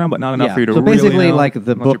tossed around, but not enough for you to so really basically, know like the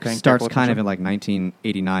unless you're book paying starts careful kind of attention. in like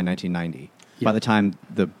 1989, 1990. Yeah. By the time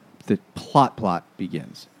the plot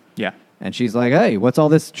begins, Yeah. and she's like, "Hey, what's all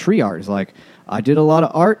this tree art?" It's like, "I did a lot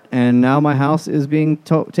of art, and now my house is being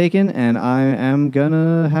taken, and I am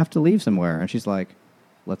gonna have to leave somewhere." And she's like,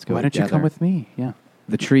 "Let's go." Why don't you together. come with me? Yeah.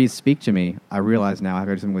 The trees speak to me. I realize now I've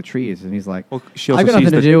got to do something with trees. And he's like, Well, she also I've got nothing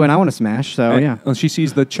sees to the- do, and I want to smash. So yeah, Well, she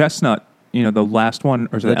sees the chestnut, the last one,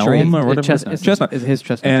 or is it The tree. elm or The whatever? chestnut. It's his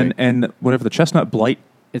chestnut tree. And whatever the chestnut blight.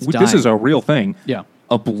 It's this dying. is a real thing. Yeah.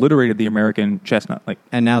 Obliterated the American chestnut. Like,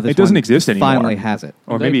 and now this it doesn't one exist anymore. Finally has it.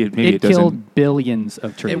 Or maybe it it killed doesn't. billions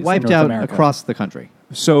of trees. It wiped in North out America. across the country.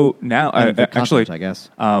 So now, And the actually, continent, I guess.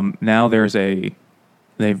 now there's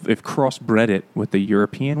they've crossbred it with the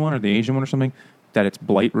European one or the Asian one or something, that it's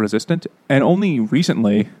blight resistant. And only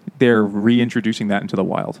recently they're reintroducing that into the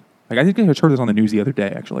wild. Like, I think I heard this on the news the other day,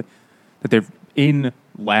 actually, that they're in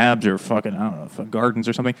labs or fucking, I don't know, gardens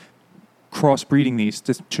or something, crossbreeding these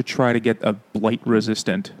to try to get a blight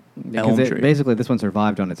resistant elm tree. Basically, this one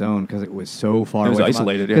survived on its own because it was so far It was away.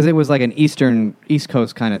 isolated, yeah. Because it was like an East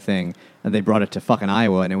Coast kind of thing. And they brought it to fucking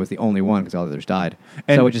Iowa, and it was the only one because all the others died.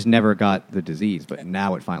 And- so it just never got the disease, but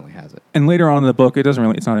now it finally has it. And later on in the book, it's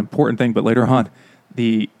not an important thing, but later on,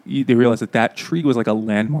 they realize that tree was like a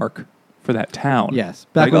landmark for that town. Yes.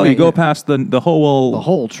 Back Like, when you they- go past the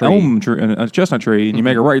whole tree. elm tree, a chestnut tree, and you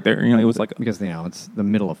make it right there. It was like Because, it's the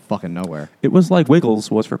middle of fucking nowhere. it was like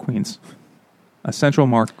Wiggles was for Queens, a central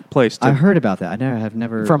place. I heard about that. I've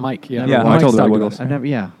never... From Mike, yeah. never Yeah, I watched told her it. Wiggles.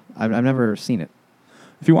 I've never seen it.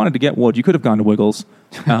 If you wanted to get wood, you could have gone to Wiggles.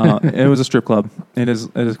 It was a strip club. It is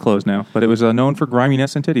closed now, but it was known for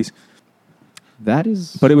griminess and titties. That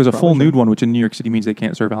is... But it was a probably full true. nude one, which in New York City means they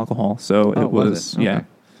can't serve alcohol. So Oh, it was it? yeah. Okay.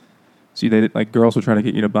 See, girls would try to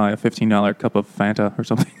get you to buy a $15 cup of Fanta or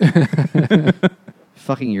something.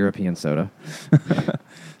 Fucking European soda.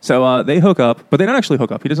 So they hook up, but they don't actually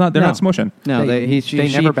hook up. They're No. not smushing No, They she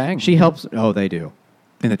never bang. She helps... Oh, they do.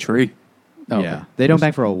 in the tree. Oh, yeah. okay. They don't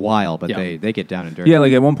bang for a while, but Yeah. they get down and dirty. Yeah,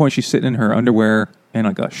 like at one point she's sitting in her underwear and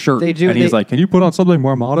like a shirt. They do- and he's they- like, "Can you put on something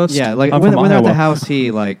more modest?" Yeah, like I'm when from they're at the Iowa. house,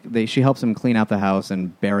 she helps him clean out the house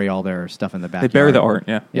and bury all their stuff in the They backyard. bury the art.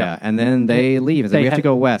 Yeah. Yeah, and then they leave. It's like, we have to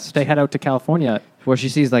go west. They head out to California, Where she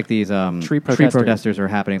sees like these Tree protesters. protesters are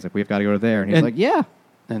happening. It's like, we've got to go there. And he's And- like, yeah,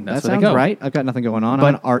 and that that's where sounds they go. right. I've got nothing going on. But-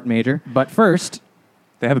 I'm an art major. But first,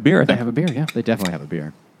 They have a beer. I they think. have a beer. Yeah. They definitely have a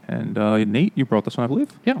beer. And Nate, you brought this one, I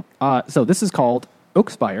believe. Yeah. So this is called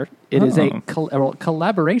Oakspire. It is a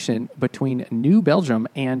collaboration between New Belgium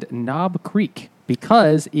and Knob Creek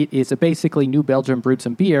because it is basically New Belgium brewed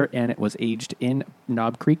some beer and it was aged in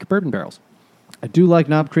Knob Creek bourbon barrels. I do like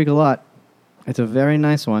Knob Creek a lot. It's a very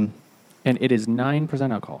nice one. And it is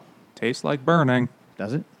 9% alcohol. Tastes like burning.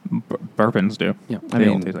 Does it? Bourbons do. Yeah. They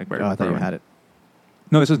don't taste like bourbon. Oh, I thought you had it.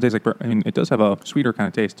 No, this doesn't taste like bourbon. I mean, it does have a sweeter kind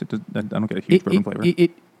of taste. I don't get a huge bourbon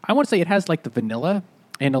flavor. I want to say it has like the vanilla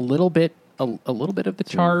and a little bit of the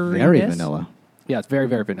char. Very vanilla. Yeah, it's very,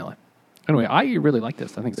 very vanilla. Anyway, I really like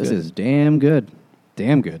this. I think it's This good. is damn good.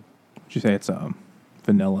 Damn good. Did you say it's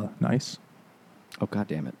vanilla nice? Oh, God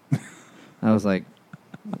damn it. I was like,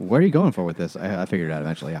 where are you going for with this? I figured it out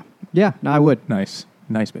eventually, yeah. Yeah, no, I would. Nice.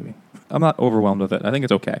 Nice, baby. I'm not overwhelmed with it. I think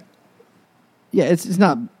it's okay. Yeah, it's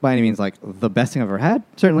not by any means like the best thing I've ever had,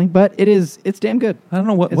 certainly, but it's damn good. I don't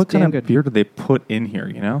know what kind of good. beer did they put in here,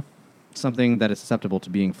 you know? Something that is susceptible to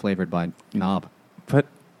being flavored by knob. But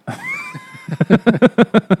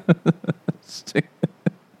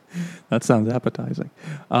that sounds appetizing.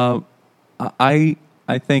 I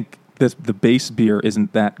think the base beer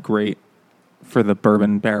isn't that great for the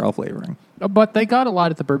bourbon barrel flavoring. But they got a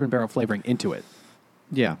lot of the bourbon barrel flavoring into it.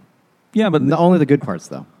 Yeah. Yeah, but Only the good parts,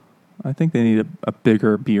 though. I think they need a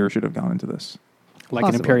bigger beer should have gone into this. Like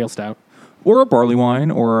Possibly. an imperial stout. Or a barley wine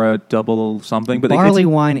or a double something. But barley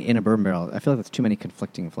wine in a bourbon barrel. I feel like that's too many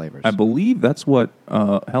conflicting flavors. I believe that's what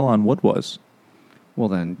Hell on Wood was. Well,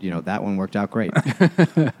 then, that one worked out great.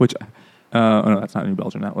 Which, no, that's not New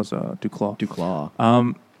Belgium. That was Duclaw.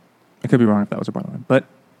 Duclaw. I could be wrong if that was a barley wine. But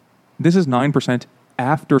this is 9%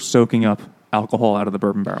 after soaking up alcohol out of the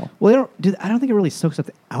bourbon barrel. Well, I don't think it really soaks up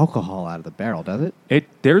the alcohol out of the barrel, does it?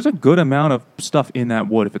 There's a good amount of stuff in that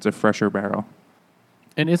wood if it's a fresher barrel.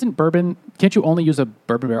 And isn't bourbon... Can't you only use a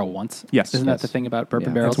bourbon barrel once? Yes. Isn't that the thing about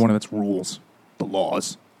bourbon barrels? That's one of its rules. The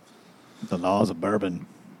laws. The laws of bourbon.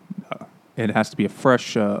 It has to be a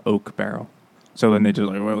fresh oak barrel. So then they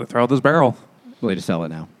just throw out this barrel. Well, they just sell it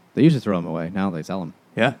now. They used to throw them away. Now they sell them.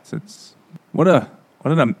 Yeah.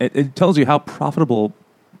 It tells you how profitable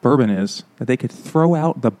bourbon is that they could throw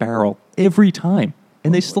out the barrel every time.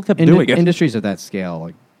 And they still kept doing it. Industries of that scale,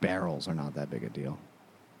 like barrels, are not that big a deal.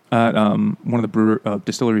 One of the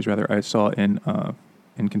distilleries, I saw in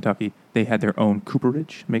Kentucky, they had their own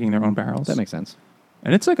cooperage, making their own barrels. That makes sense.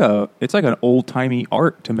 And it's like an old timey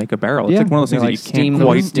art to make a barrel. It's like one of those things that you steam can't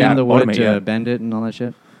quite steam the wood automate to yet. bend it and all that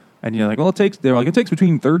shit. And you're like, well, it takes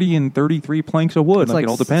between 30 and 33 planks of wood. It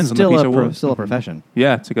all depends on the still piece of wood. Still a profession.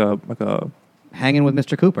 Yeah, it's like a hanging with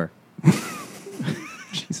Mr. Cooper.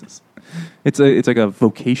 Jesus. It's like a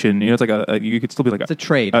vocation. It's like you could still be like it's a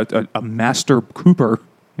trade. A master cooper.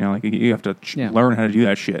 Like you have to learn how to do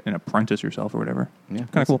that shit and apprentice yourself or whatever. Yeah,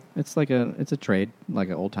 kind of cool. It's a trade, like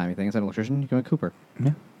an old timey thing. Instead of an electrician, you go a cooper.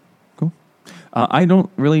 Yeah, cool. I don't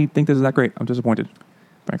really think this is that great. I'm disappointed,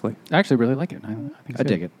 frankly. I actually really like it. I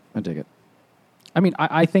dig it. I dig it. I mean,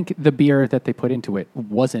 I think the beer that they put into it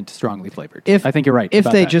wasn't strongly flavored. I think you're right. If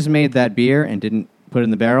they just made that beer and didn't put it in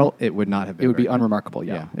the barrel, it would not have been. It would be good. unremarkable,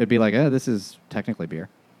 yeah. It'd be like, this is technically beer.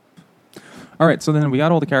 All right, so then we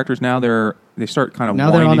got all the characters. Now they start kind of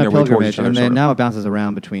now they're on winding their their way towards pilgrimage, each other. and now it bounces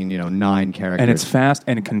around between 9 characters, and it's fast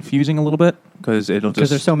and confusing a little bit because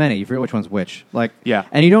there's so many. You forget which one's which. Yeah,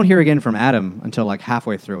 and you don't hear again from Adam until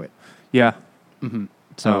halfway through it. Yeah. Mm-hmm.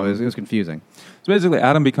 So it was confusing. So basically,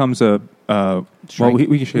 Adam becomes a... well,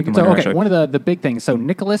 we can shoot them later, actually. One of the big things. So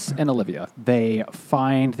Nicholas and Olivia, they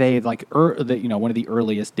one of the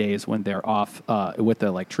earliest days when they're off with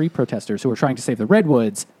the tree protesters who are trying to save the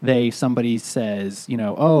redwoods. Somebody says,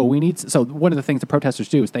 we need. So one of the things the protesters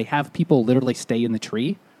do is they have people literally stay in the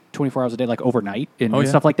tree 24 hours a day, overnight and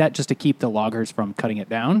stuff like that, just to keep the loggers from cutting it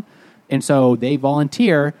down. And so they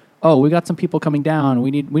volunteer. Oh, we got some people coming down.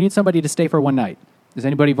 We need somebody to stay for one night. Does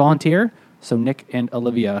anybody volunteer? So Nick and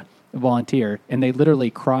Olivia volunteer, and they literally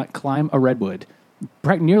climb a redwood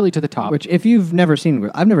nearly to the top. Which, if you've never seen,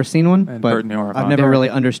 I've never seen one, but I've never really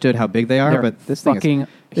understood how big they are. But this thing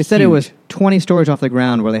they said it was 20 stories off the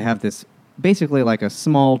ground, where they have this basically like a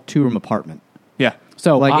small 2-room apartment. Yeah.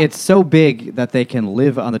 So it's so big that they can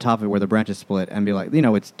live on the top of it where the branches split and be like,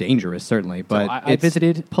 it's dangerous, certainly, but I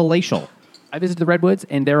visited palatial. I visited the redwoods,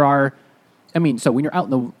 and there are. I mean, so when you're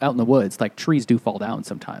out in the woods, trees do fall down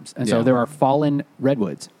sometimes, and so there are fallen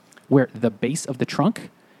redwoods where the base of the trunk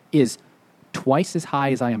is twice as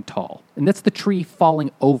high as I am tall, and that's the tree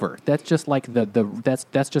falling over. That's just like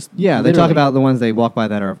that's just Yeah, they literally- talk about the ones they walk by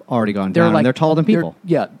that are already gone down. And they're taller than people.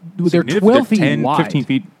 They're 12 Significant, feet 10, wide. 15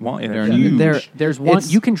 feet wide. They're Yeah. huge. There's one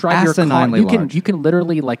It's you can drive your car. asininely large. You can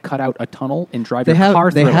literally like cut out a tunnel and drive They your have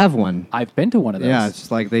car through. they it. have one. I've been to one of those. Yeah, it's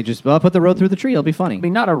just like they just put the road through the tree. It'll be funny. I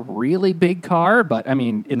mean, not a really big car, but I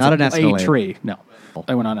mean, it's Not an a Escalade. tree. No,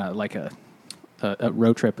 I went on a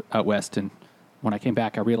road trip out west, and when I came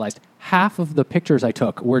back, I realized half of the pictures I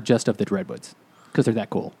took were just of the redwoods because they're that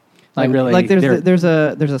cool. Like there's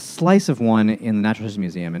a slice of one in the Natural History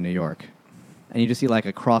Museum in New York, and you just see like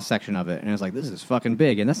a cross section of it, and it's like this is fucking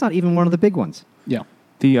big, and that's not even one of the big ones. yeah.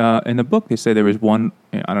 In the book, they say there was one,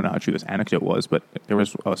 I don't know how true this anecdote was, but there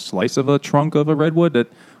was a slice of a trunk of a redwood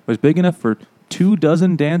that was big enough for 24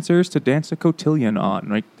 dancers to dance a cotillion on,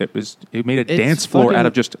 right? It made a dance floor out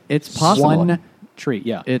of just It's possible. One tree.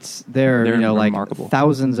 Yeah. They're like remarkable.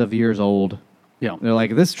 thousands of years old. Yeah. They're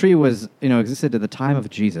like this tree was existed at the time of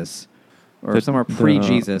Jesus, or somewhere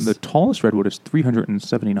pre-Jesus. The tallest redwood is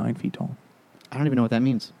 379 feet tall. I don't even know what that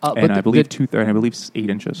means. And I believe 8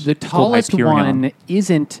 inches. The It's called tallest Hyperion. one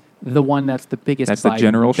isn't the one that's the biggest. That's the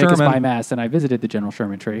General biggest Sherman. by mass, and I visited the General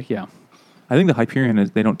Sherman tree. Yeah. I think the Hyperion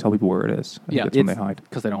is, they don't tell people where it is. I think that's when they hide.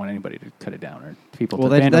 because they don't want anybody to cut it down or people Well,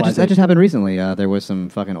 to that vandalize just it. happened recently. There was some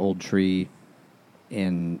fucking old tree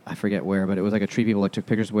in, I forget where, but it was like a tree people like took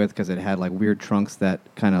pictures with because it had like weird trunks that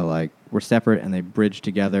kind of like were separate and they bridged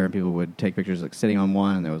together, and people would take pictures like sitting on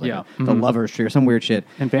one, and there was like the lover's tree or some weird shit.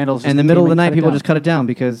 And vandals. And in the middle of the night, people just cut it down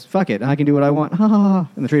because fuck it, I can do what I want. Ha ha ha.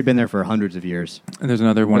 And the tree had been there for hundreds of years. And there's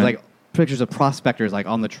another one. With like pictures of prospectors like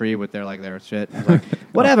on the tree with their shit. It was like,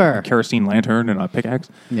 whatever. A kerosene lantern and a pickaxe.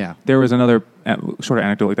 Yeah. There was another sort of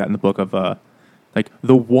anecdote like that in the book of like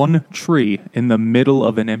the one tree in the middle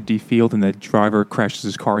of an empty field, and the driver crashes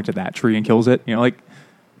his car into that tree and kills it. Like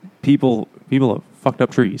people have fucked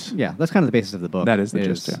up trees. Yeah, that's kind of the basis of the book. That is the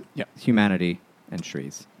gist, yeah. Humanity and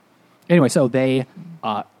trees. Anyway, so they,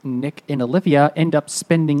 Nick and Olivia, end up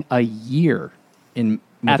spending a year In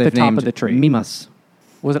at the top of the tree. Mimas.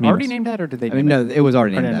 Was it Mimas. already named that, or did they? I mean, name no, it was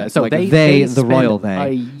already Or named named that. So like they the spend royal a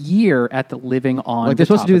they. year at the living on. Like the they're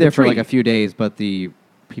supposed top to do of the there for tree. like a few days, but the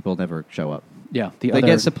people never show up. Yeah, the They other,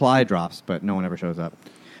 get supply drops, but no one ever shows up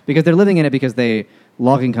because they're living in it because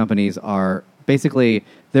logging companies are basically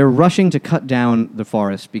they're rushing to cut down the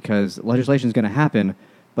forest because legislation is going to happen,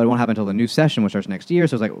 but it won't happen until the new session, which starts next year.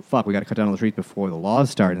 So it's like, fuck, we got to cut down all the trees before the laws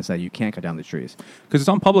start, and say you can't cut down the trees. Because it's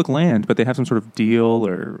on public land, but they have some sort of deal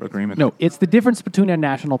or agreement. No, it's the difference between a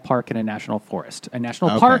national park and a national forest. A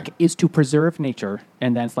national park is to preserve nature,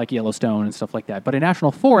 and that's like Yellowstone and stuff like that. But a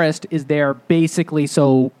national forest is there basically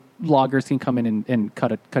so loggers can come in and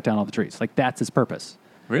cut down all the trees. Like that's its purpose.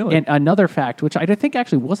 Really? And another fact, which I think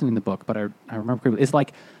actually wasn't in the book, but I remember correctly, is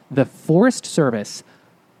like the Forest Service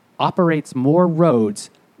operates more roads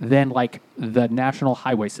than like the national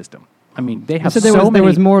highway system. I mean, they have So there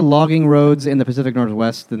was more logging roads in the Pacific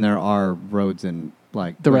Northwest than there are roads in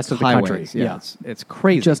like The rest of the highways. country, yeah. It's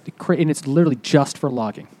crazy. and it's literally just for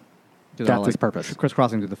logging. They're That's all, its purpose.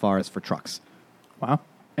 Crisscrossing through the forest for trucks. Wow.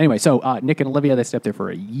 Anyway, so Nick and Olivia, they stay up there for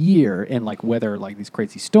a year and like weather like these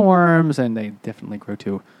crazy storms, and they definitely grow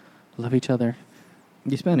to love each other.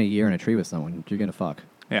 You spend a year in a tree with someone, you're gonna fuck.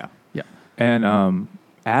 Yeah. Yeah. And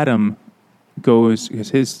Adam goes because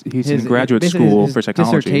he's in graduate basically school his for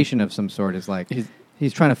psychology. dissertation of some sort is like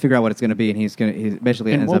he's trying to figure out what it's going to be, and he's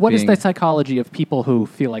basically And ends up what is being, the psychology of people who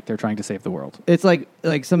feel like they're trying to save the world? It's like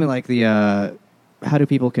something like the how do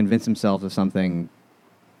people convince themselves of something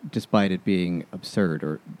despite it being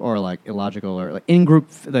absurd or like illogical or like in group,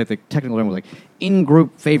 like the technical term was like in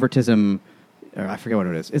group favoritism, or I forget what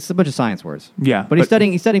it is. It's a bunch of science words. Yeah, but he's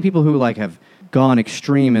studying people who like have gone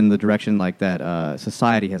extreme in the direction like that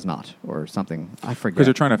society has not, or something. I forget. Because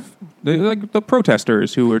they're trying to they're like the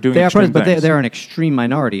protesters who are doing they are extreme but things. they're an extreme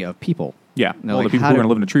minority of people. Yeah, No, all like, the people how who are do- going to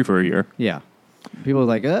live in a tree for a year. Yeah, people are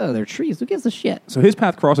like, oh, they're trees. Who gives a shit? So his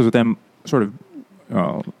path crosses with them. Sort of,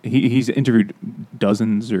 he's interviewed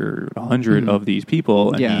dozens or 100 of these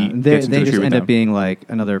people, and Yeah, he they gets into a just tree with end them. up being like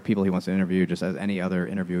another people he wants to interview, just as any other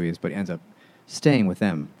interviewees. But he ends up staying with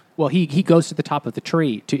them. Well, he goes to the top of the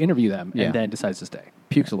tree to interview them Yeah. and then decides to stay.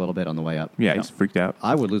 Pukes a little bit on the way up. Yeah, he's freaked out.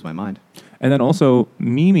 I would lose my mind. And then also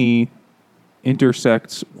Mimi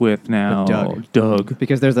intersects with now Doug.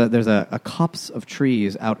 Because there's a copse of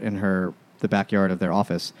trees out in the backyard of their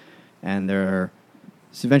office, and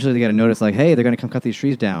so eventually they get a notice like, hey, they're going to come cut these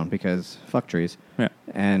trees down because fuck trees. Yeah.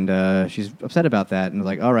 And she's upset about that, and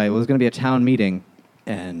like, all right, well, there's going to be a town meeting,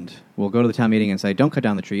 and we'll go to the town meeting and say, don't cut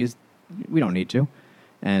down the trees. We don't need to.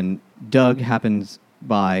 And Doug happens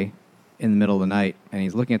by in the middle of the night, and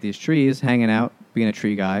he's looking at these trees, hanging out, being a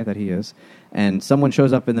tree guy that he is, and someone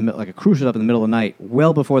shows up in the like a crew shows up in the middle of the night,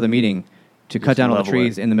 well before the meeting, to cut down all the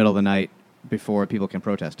trees in the middle of the night before people can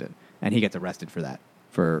protest it, and he gets arrested for that,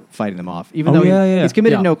 for fighting them off, even though he's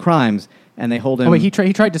committed no crimes, and they hold him. Oh, wait, he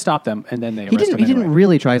tried to stop them, and then they arrested him. He didn't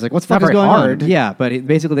really try. He's like, "What's the fuck is going hard. on?" Yeah, but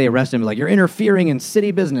basically they arrest him like, "You're interfering in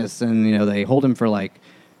city business," and they hold him for like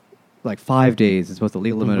 5 days. It's supposed to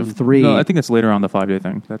legal limit of 3. No, I think it's later on the 5-day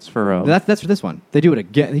thing. That's for that's for this one. They do it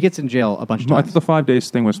again. He gets in jail a bunch of I times. think the 5 days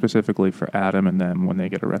thing was specifically for Adam and them when they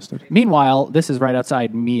get arrested. Meanwhile, this is right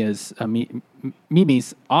outside Mimi's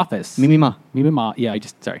office. Mimi Ma. Yeah,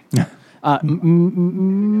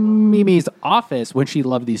 Mimi's office, when she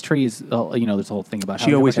loved these trees, there's a whole thing about how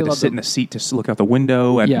She always had to loved sit in the seat to look out the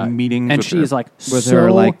window at meetings. And she's like with so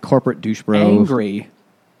her like corporate douche bro. angry.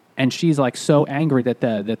 And she's like so angry that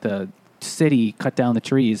the city cut down the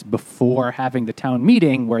trees before having the town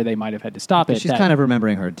meeting where they might have had to stop it. She's kind of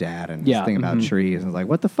remembering her dad and this thing about trees, and like,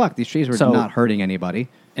 what the fuck? These trees were not hurting anybody.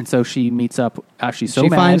 And so she meets up. She's so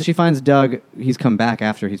mad. She finds Doug. He's come back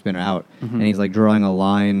after he's been out, and he's like drawing a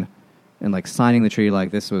line and like signing the tree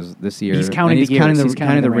like this was this year. He's counting the years. He's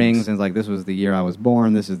counting the rings, and it's like, this was the year I was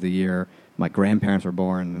born. This is the year my grandparents were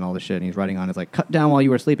born, and all this shit. And he's writing on. It's like, cut down while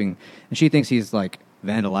you were sleeping. And she thinks he's like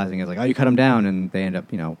vandalizing. It's like, oh, you cut him down, and they end up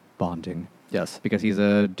bonding. Yes, because he's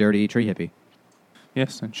a dirty tree hippie.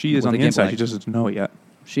 Yes, and she is on the inside. She just doesn't know it yet.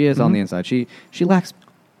 She is on the inside. She lacks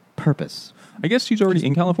purpose. I guess she's already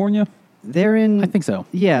in California. They're in. I think so.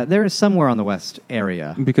 Yeah, they're somewhere on the west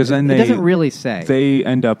area. Because then it doesn't really say. They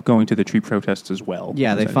end up going to the tree protests as well.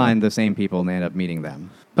 Yeah, they find the same people and they end up meeting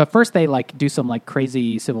them. But first, they do some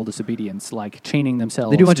crazy civil disobedience, like chaining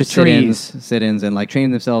themselves. They do a bunch to of trees. sit-ins, and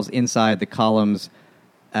training themselves inside the columns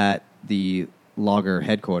at the logger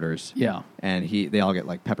headquarters. Yeah, and they all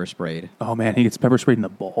get pepper sprayed. Oh man, he gets pepper sprayed in the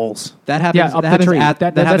balls. That happens. Yeah, up that the happens tree.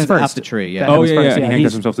 That happens first. up the tree. Yeah. First, He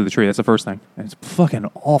handcuffs himself to the tree. That's the first thing, and it's fucking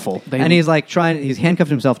awful. And he's he's handcuffed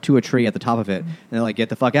himself to a tree at the top of it, and they're like, "Get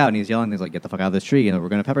the fuck out!" And he's yelling, "He's like, get the fuck out of this tree! We're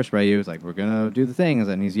gonna pepper spray you." He's like, "We're gonna do the things,"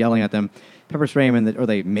 and he's yelling at them, pepper spray him, or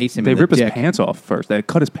they mace him. They rip his dick. pants off first. They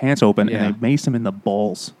cut his pants open and they mace him in the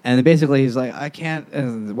balls. And then basically he's like, "I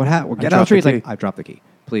can't. What happened? Get out of the tree." He's like, "I dropped the key.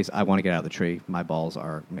 Please, I want to get out of the tree. My balls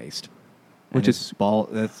are maced." Which is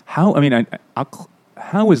That's how. I mean,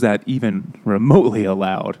 how is that even remotely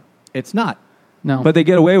allowed? It's not. No, But they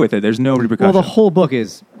get away with it. There's no repercussion. Well, the whole book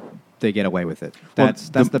is they get away with it. That's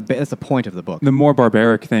the point of the book. The more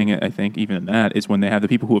barbaric thing, I think, even in that, is when they have the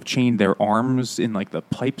people who have chained their arms in the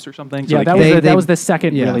pipes or something. So that was the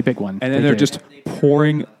second really big one. And then they're just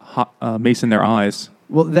pouring mace in their eyes.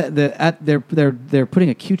 Well, they're putting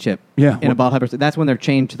a Q-tip in a bottle pepper. That's when they're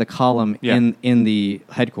chained to the column in the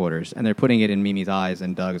headquarters, and they're putting it in Mimi's eyes.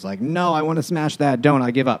 And Doug's like, "No, I want to smash that. Don't.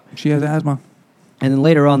 I give up." She has asthma. And then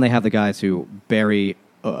later on, they have the guys who bury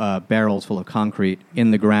barrels full of concrete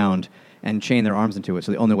in the ground and chain their arms into it.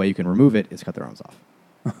 So the only way you can remove it is cut their arms off.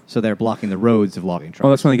 So they're blocking the roads of logging trucks. Oh,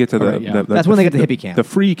 that's when they get to that's when they get to the hippie camp, the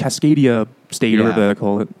free Cascadia state, or whatever they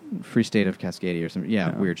call it, free state of Cascadia or something.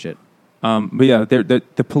 Yeah, weird shit. But yeah,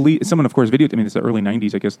 the police. Someone, of course, videoed. I mean, it's the early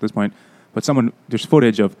 '90s, I guess, at this point. But there's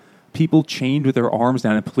footage of people chained with their arms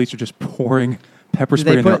down, and police are just pouring pepper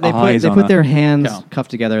spray in their eyes. They put their hands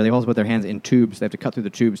cuffed together. They also put their hands in tubes. They have to cut through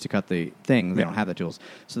the tubes to cut the thing. They don't have the tools.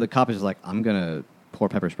 So the cop is just like, "I'm gonna pour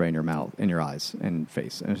pepper spray in your mouth, in your eyes and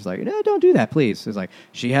face." And it's like, "No, don't do that, please." It's like,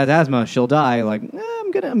 "She has asthma. She'll die." Like,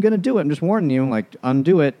 I'm gonna do it. I'm just warning you. Like,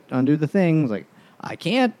 undo it. Undo the thing. It's like, I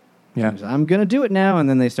can't. Yeah, I'm gonna do it now, and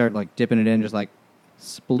then they start dipping it in, just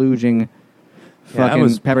splooging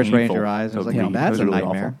fucking pepper spray into your eyes. I was like, that's a really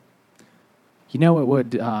nightmare. Awful. You know, it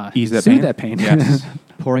would ease that soothe pain. that pain. Yes,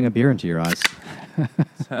 pouring a beer into your eyes.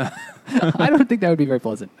 I don't think that would be very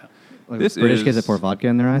pleasant. No. Like British kids that pour vodka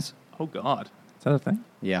in their eyes. Oh God, is that a thing?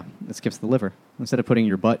 Yeah, it skips the liver. Instead of putting in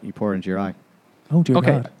your butt, you pour it into your eye. Oh dear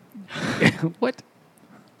God. What?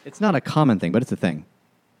 It's not a common thing, but it's a thing.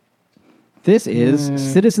 This is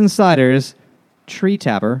Citizen Cider's Tree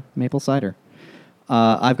Tapper Maple Cider.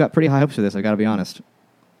 I've got pretty high hopes for this, I've got to be honest.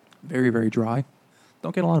 Very, very dry.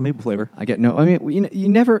 Don't get a lot of maple flavor.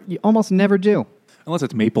 You almost never do. Unless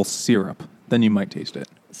it's maple syrup, then you might taste it.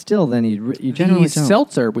 Still, then you generally the don't.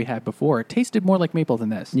 seltzer we had before tasted more like maple than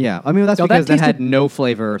this. Yeah, I mean that's because that had no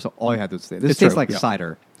flavor, so all you had was this. This tastes like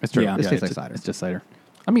cider. It's true. Yeah, this tastes like cider. It's just cider.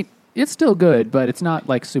 I mean, it's still good, but it's not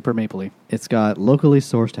super mapley. It's got locally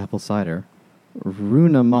sourced apple cider,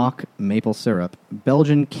 Runemock maple syrup,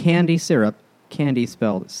 Belgian candy syrup, candy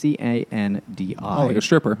spelled Candi. Oh, like a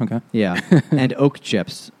stripper. Okay. Yeah, and oak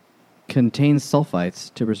chips. Contains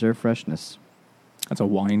sulfites to preserve freshness. That's a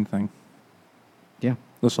wine thing. Yeah.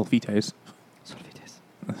 sulfites.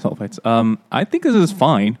 Sulfites. I think this is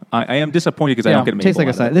fine. I am disappointed because I don't get maple. Tastes like a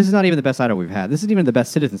out of cider. it. This is not even the best cider we've had. This isn't even the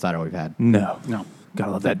best citizen cider we've had. No.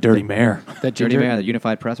 Gotta love that dirty mare. That Dirty ginger, Mare, the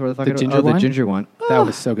Unified Press, where the fuck the it was? ginger Oh, one? the ginger one. that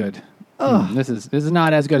was so good. This is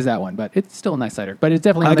not as good as that one, but it's still a nice cider. But it's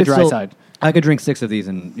definitely on the could dry side. I could drink 6 of these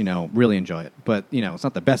and, really enjoy it. But, it's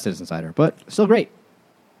not the best citizen cider, but still great.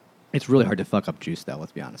 It's really hard to fuck up juice, though,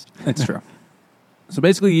 let's be honest. It's true. So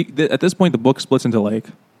basically, at this point, the book splits into like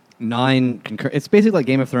 9 it's basically like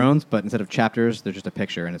Game of Thrones, but instead of chapters, there's just a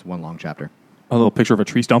picture, and it's one long chapter. a little picture of a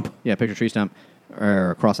tree stump. Yeah, picture tree stump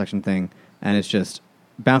or a cross-section thing, and it's just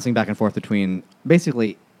bouncing back and forth between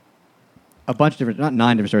basically a bunch of different, not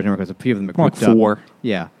 9 different stories, because a few of them are More like grouped up. 4.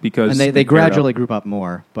 Yeah. Because and they they pair it up. gradually group up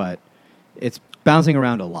more, but it's bouncing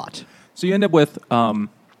around a lot. So you end up with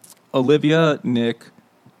Olivia, Nick,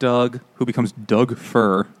 Doug, who becomes Doug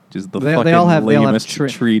Fir, which is the fucking They all have lamest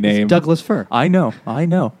tree name. It's Douglas Fir. I know.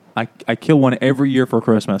 I kill one every year for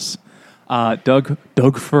Christmas. Doug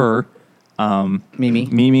Fir,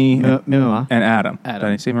 Mimi. and Adam. Did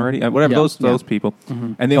I say them already? Whatever, Yeah. those people.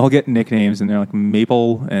 Mm-hmm. And they all get nicknames, and they're like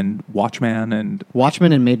Maple and Watchman and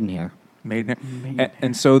Watchman and Maidenhair. Maidenhair.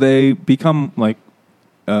 And so they become like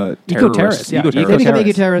Eco-terrorists, yeah. They Eco-terrorists. become Terrorists.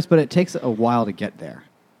 eco-terrorists, but it takes a while to get there.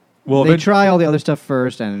 Well, They try all the other stuff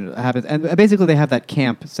first, and it happens. And basically, they have that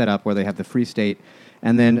camp set up where they have the Free State,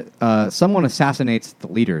 and then someone assassinates the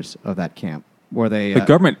leaders of that camp. Where they the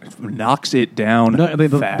government knocks it down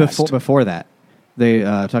fast. Before that, they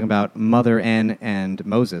talking about Mother N and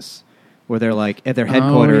Moses, where they're like at their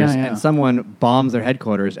headquarters, yeah. and someone bombs their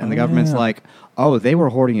headquarters, and the government's like, "Oh, they were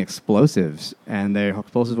hoarding explosives, and their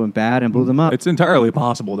explosives went bad and blew them up." It's entirely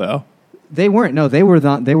possible, though. They weren't. No, they were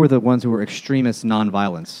not. They were the ones who were extremist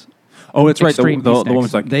nonviolence. Oh, it's right. The Extreme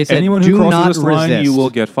woman's like, They said, anyone "Do who not crosses this line, resist." you will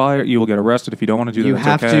get fired. You will get arrested if you don't want to do that. You That's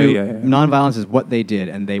have okay. to. Yeah. Nonviolence is what they did,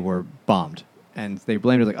 and they were bombed. And they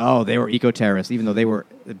blamed it like, "Oh, they were eco-terrorists," even though they were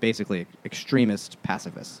basically extremist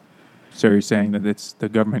pacifists. So you're saying that it's the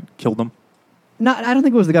government killed them? No, I don't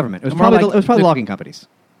think it was the government. It was More probably like the the- logging companies,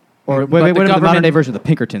 or But whatever the government- modern day version of the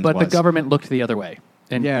Pinkertons But was. the government looked the other way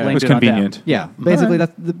and Yeah, it blamed was it on them. convenient. Yeah, basically, All right.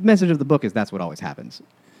 that's the message of the book. Is that's what always happens.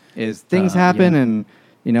 Is things happen, yeah. and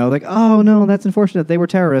like, oh no, that's unfortunate. They were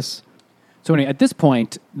terrorists. So anyway, at this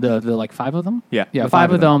point, the like 5 of them, Yeah. yeah, The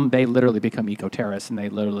 5 of them, they literally become eco-terrorists, and they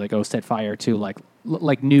literally go set fire to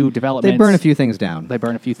like new developments. They burn a few things down. They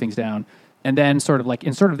burn a few things down, and then sort of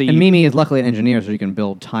the And Mimi is luckily an engineer, so she can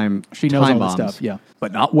build she knows time all bombs. this stuff. Yeah.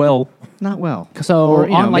 But not well. Not well. So Or,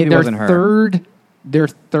 on like maybe it their wasn't her.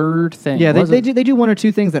 third thing. Yeah, was they it? do 1 or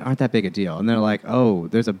 2 things that aren't that big a deal, and they're like, oh,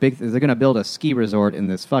 they're going to build a ski resort in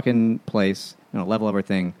this fucking place, level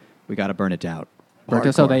everything. We got to burn it down. So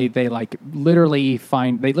Hardcore. they like literally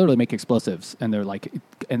make explosives, and they're like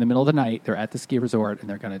in the middle of the night. They're at the ski resort, and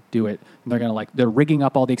they're gonna do it. And they're rigging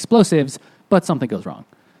up all the explosives, but something goes wrong.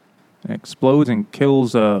 It explodes and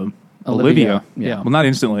kills Olivia. Yeah. Well, not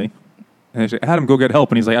instantly. And they say, Adam, go get help.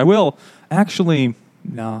 And he's like, I will. Actually,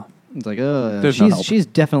 nah. It's like, There's no help. she's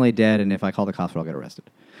definitely dead, and if I call the cops, I'll get arrested.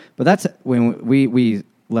 But that's when we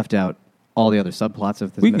left out all the other subplots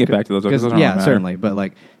of this. We can get back to those, because those don't yeah, matter. certainly.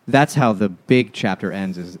 But that's how the big chapter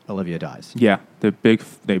ends: is Olivia dies. Yeah,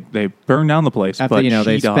 they burn down the place. After but they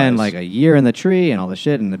she spend dies. like a year in the tree and all the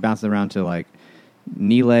shit, and they bounce around to like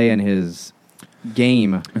Nile and his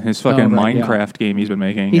game. his fucking right, yeah. Minecraft game he's been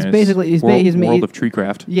making. He's his basically- he's world, he's made- World of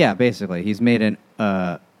Treecraft. Yeah, basically, he's made an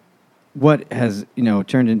what has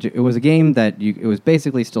turned into. It was a game that it was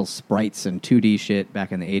basically still sprites and 2D shit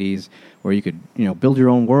back in the 80s, where you could build your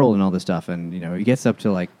own world and all this stuff, and it gets up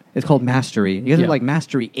to like it's called Mastery. It gets up to like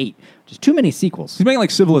Mastery 8, which is too many sequels. He's making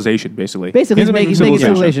like Civilization, basically. Basically, he's making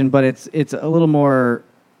Civilization. Civilization, but it's a little more.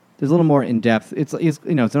 There's a little more in depth. It's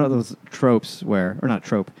one of those tropes or not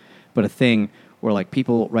trope, but a thing where like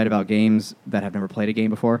people write about games that have never played a game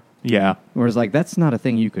before. Yeah. Whereas like that's not a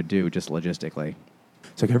thing you could do just logistically.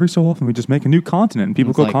 It's like every so often we just make a new continent and people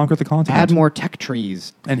It's go like, conquer the continent. Add more tech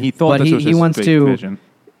trees. And he thought But this was his wants big to vision.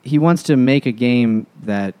 he wants to make a game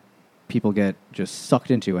that people get just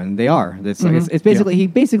sucked into, and they are. It's basically he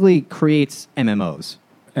basically creates MMOs.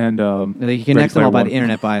 And He connects them all by the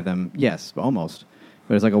internet by them. Yes, almost.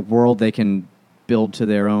 But it's like a world they can build to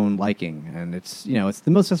their own liking, and it's it's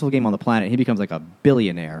the most successful game on the planet. He becomes like a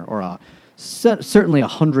billionaire or certainly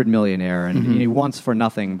 100 millionaire, and he wants for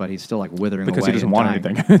nothing, but he's still like withering because away he doesn't in want time.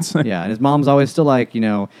 anything. It's like, Yeah, and his mom's always still like,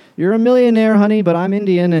 you're a millionaire, honey, but I'm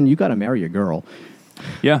Indian, and you got to marry a girl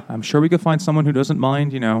yeah, I'm sure we could find someone who doesn't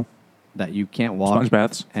mind, that you can't walk, sponge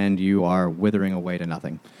baths. and you are withering away to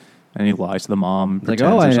nothing. And he lies to the mom. It's like,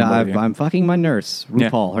 pretends oh, there's somebody. I'm fucking my nurse, Yeah.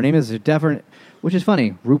 RuPaul. Her name is different. which is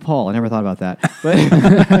funny. RuPaul. I never thought about that. But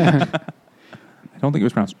I don't think it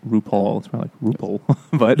was pronounced RuPaul. It's probably like RuPaul.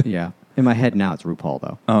 But yeah, in my head now it's RuPaul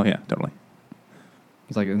though. oh yeah, totally.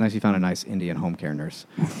 It's like nice. He found a nice Indian home care nurse.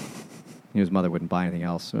 His mother wouldn't buy anything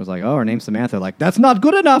else. It was like, oh, her name's Samantha. Like, that's not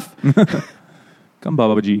good enough. Come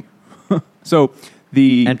Baba G. So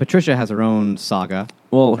the And Patricia has her own saga,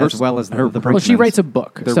 well, as well as the Well, she Brinkmans. writes a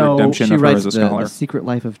book. The So redemption She of her writes as a the scholar. Secret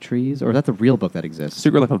Life of Trees, or is that the real book that exists?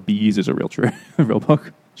 Secret Life of Bees is a real a real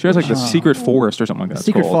book. She has like the Secret Forest or something like that. it's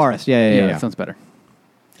Secret called. Forest. Yeah. that sounds better.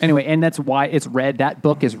 Anyway, and that's why it's read. That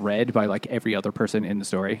book is read by like every other person in the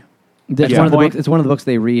story. It's, Yeah. one of the Point- books, it's one of the books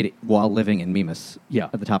they read while living in Mimas. Yeah.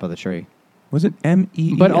 At the top of the tree. Was it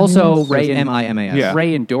M-E? But also Ray It's and Mimas. Yeah.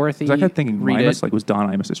 Ray and Dorothy. I kept thinking read Imus it. like was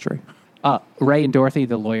Don Imus's tree. Ray and Dorothy,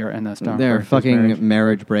 the lawyer and the star. Their fucking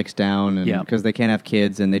marriage breaks down Yeah. because they can't have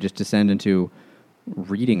kids, and they just descend into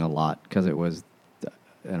reading a lot because it was,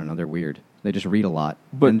 I don't know, they're weird. They just read a lot.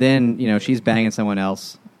 But- and then, she's banging someone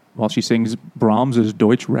else. While she sings Brahms's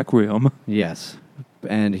Deutsch Requiem. Yes.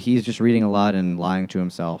 And he's just reading a lot and lying to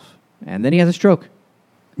himself. And then he has a stroke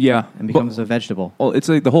Yeah. and becomes a vegetable. Well, it's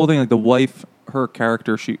like the whole thing, like the wife, her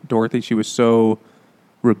character, Dorothy, she was so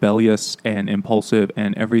rebellious and impulsive,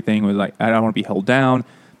 and everything was like, I don't want to be held down.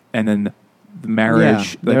 And then the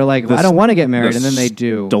marriage. Yeah. They're like, I don't want to get married, and then they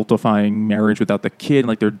do. Stultifying marriage without the kid,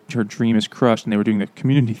 like her dream is crushed, and they were doing the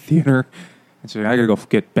community theater. And so I gotta go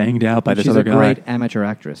get banged out by this She's other a guy. great amateur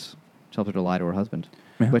actress. She helps her to lie to her husband.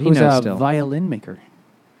 Yeah. But he Who's knows a still. violin maker?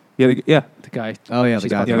 Yeah, The guy. Oh, yeah, the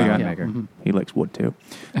she's guy, talking the about. violin maker. Mhm. he likes wood too.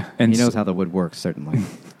 And He knows how the wood works, certainly.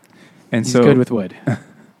 and He's so good with wood.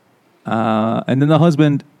 and then the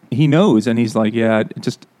husband, he knows, and he's like, yeah,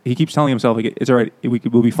 he keeps telling himself, like, it's all right,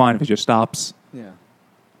 we'll be fine if it just stops. Yeah.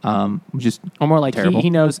 Just Or more like terrible. he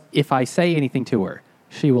knows if I say anything to her,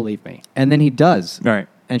 she will leave me. And then he does. all right.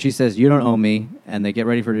 And she says, you don't owe me. And they get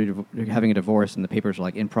ready for having a divorce, and the papers are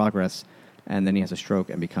like in progress. And then he has a stroke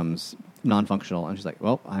and becomes non-functional. And she's like,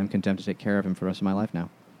 well, I'm content to take care of him for the rest of my life now.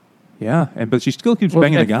 Yeah, but she still keeps Well,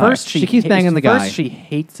 banging the at guy. First She keeps banging the guy. First, she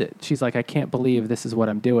hates it. She's like, I can't believe this is what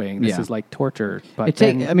I'm doing. This Yeah. is like torture. But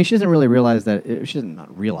She doesn't really realize that. She doesn't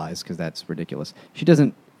not realize because that's ridiculous. She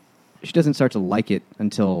doesn't start to like it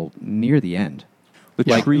until near the end. the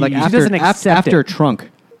Like, tree. like She after, doesn't accept after it. Trunk.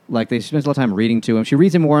 Like, they spends a lot of time reading to him. She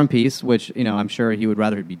reads him War and Peace, which, I'm sure he would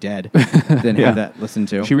rather be dead than Yeah. have that listened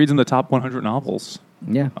to. She reads in the top 100 novels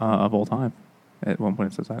Yeah. of all time. At one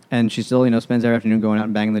point, it says that. And she still, spends every afternoon going out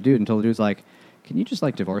and banging the dude until the dude's like, can you just,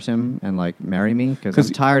 divorce him and, marry me? Because 'Cause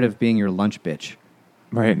I'm tired of being your lunch bitch.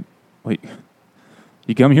 Right. Wait.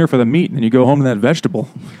 You come here for the meat, and then you go home to that vegetable.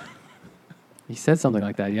 he said something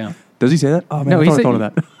like that. Yeah. Does he say that? Oh man, No, I he thought I said- told him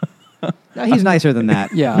that. No, he's nicer than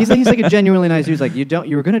that. Yeah. He's like a genuinely nice dude. He's like,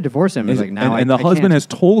 you were going to divorce him. He's like, now and I the husband can't. has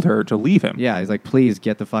told her to leave him. Yeah, he's like, please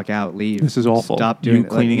get the fuck out, leave. This is awful. Stop You doing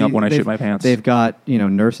cleaning up when I shit my pants. They've got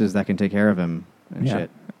nurses that can take care of him and Yeah.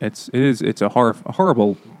 shit. It's a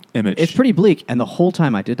horrible image. It's pretty bleak. And the whole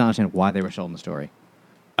time, I did not understand why they were telling the story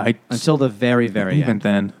until the very, very even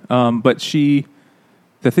end. then. But the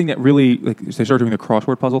thing that really they started doing the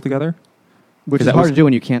crossword puzzle together. Which is that hard was- to do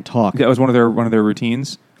when you can't talk. That was one of their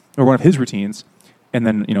routines, or one of his routines. And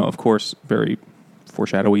then, of course, very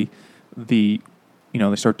foreshadowy, they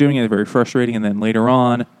start doing it, very frustrating. And then later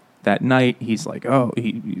on that night, he's like, oh,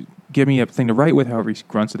 he give me a thing to write with, however he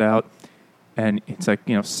grunts it out. And it's like,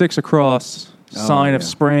 6 across, sign of yeah.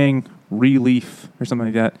 spring, relief, or something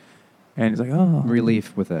like that. And he's like, oh.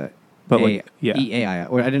 Relief with a But, A- yeah. E-A-I.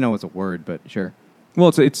 Well, I didn't know it was a word, but sure. Well,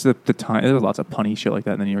 it's the time. There's lots of punny shit like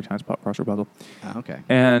that in the New York Times crossword puzzle. Oh, okay.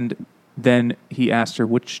 And then he asked her,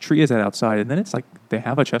 which tree is that outside? And then it's like, they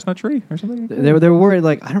have a chestnut tree or something? They were worried,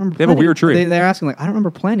 I don't remember. They have a weird tree. They're asking, I don't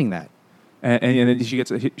remember planning that. And then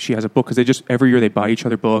she has a book, because every year they buy each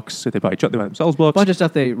other books. So they buy themselves A books. bunch of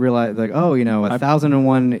stuff they realize,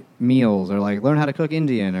 1,001 meals, or learn how to cook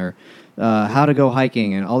Indian, or how to go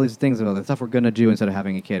hiking, and all these things about the stuff we're going to do instead of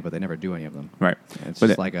having a kid, but they never do any of them. Right. And it's But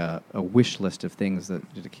just like a wish list of things that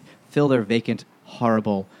fill their vacant,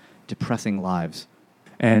 horrible, depressing lives.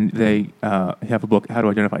 And they have a book, How to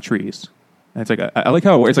Identify Trees. And it's like, I like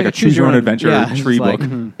how it's like a choose choose your own adventure yeah, tree it's like,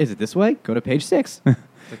 book. Is it this way? Go to page 6. It's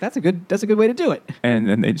like, that's a good way to do it.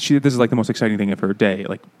 And this is like the most exciting thing of her day. It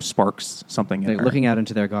like sparks something in Like her. looking out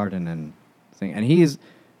into their garden and thing. And he's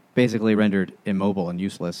basically rendered immobile and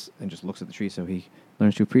useless and just looks at the tree, so he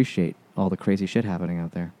learns to appreciate all the crazy shit happening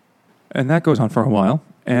out there. And that goes on for a while.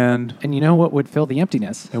 And And you know what would fill the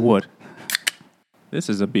emptiness? it would. This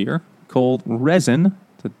is a beer called Resin.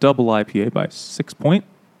 It's a double IPA by 6 Point.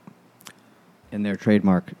 In their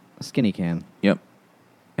trademark skinny can. Yep.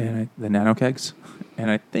 and the nano kegs, and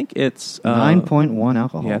I think it's 9.1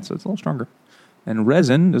 alcohol. Yeah, so it's a little stronger. And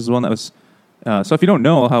resin is the one that was. So if you don't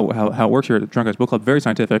know how it works here at the Drunk Guys Book Club, very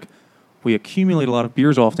scientific. We accumulate a lot of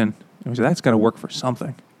beers often, and we say that's got to work for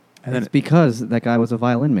something. And It's because that guy was a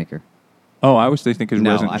violin maker. Oh, I was thinking because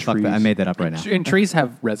No, resin I trees. fucked that. I made that up right now. And trees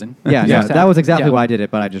have resin. Yeah, Yes, that was exactly yeah. why I did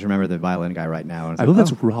it, but I just remember the violin guy right now. And I believe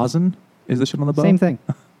that's rosin. Is the shit on the bow? same thing.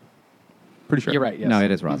 Pretty sure. You're right. Yes. No,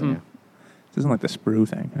 it is rosin. Mhm. Yeah. This isn't like the sprue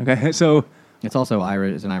thing. Okay, so It's also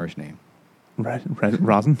Irish. It's an Irish name. rosin.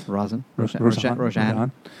 Rosin. Rojan.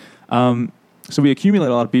 Rojan. So we accumulate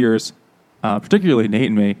a lot of beers, particularly Nate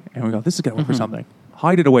and me, and we go, this is going to work for something.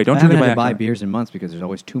 Hide it away. Don't I drink haven't it had by to buy accident. beers in months because there's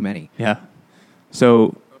always too many. Yeah.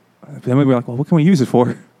 So then we were like, well, what can we use it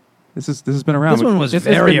for? This has been around. This one was This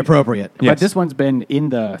has very been- appropriate. Yes. But this one's been in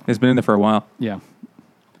the It's been in there for a while. yeah.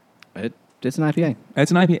 It's an IPA. It's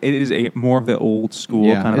an IPA. It is a more of the old school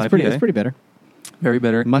Yeah, kind of it's IPA. pretty bitter. Very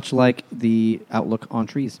bitter. Much like the outlook on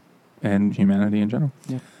trees. And humanity in general.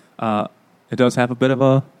 Yeah. It does have a bit of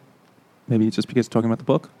a, maybe it's just because it's talking about the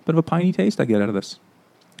book, a bit of a piney taste I get out of this.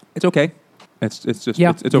 It's okay. It's just, it's okay.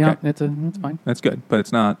 Yeah, it's fine. That's good, but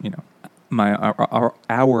it's not, our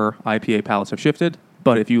IPA palates have shifted,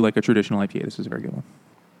 but if you like a traditional IPA, this is a very good one,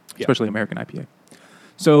 especially American IPA.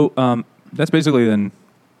 So that's basically then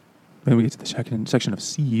we get to the section of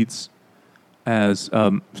seeds.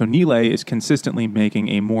 So Nile is consistently making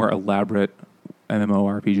a more elaborate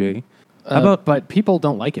MMORPG. But people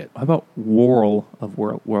don't like it. How about Whirl of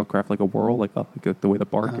Worldcraft, like a whirl, like the way the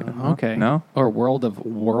bark. Okay. No? Or World of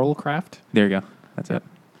Whirlcraft. There you go. That's it.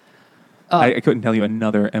 I couldn't tell you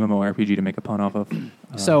another MMORPG to make a pun off of.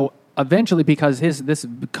 So eventually, because this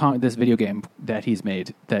video game that he's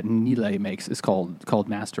made, that Nile makes, is called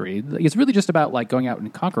Mastery. It's really just about like going out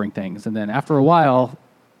and conquering things, and then after a while,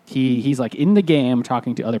 he's like in the game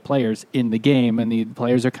talking to other players in the game, and the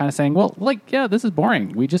players are kind of saying, "Well, this is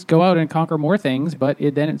boring. We just go out and conquer more things, but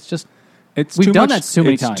then it's just we've done that so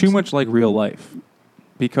many times. It's too much like real life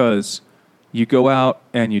because you go out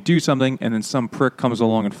and you do something, and then some prick comes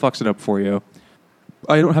along and fucks it up for you.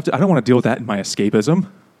 I don't want to deal with that in my escapism.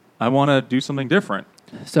 I want to do something different.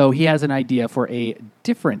 So he has an idea for a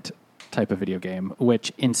different type of video game,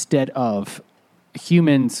 which instead of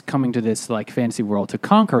humans coming to this like fantasy world to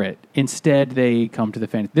conquer it, instead they come to the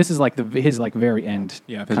fantasy. This is like his like very end.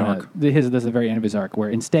 Yeah, his arc. This is the very end of his arc, where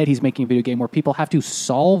instead he's making a video game where people have to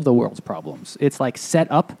solve the world's problems. It's like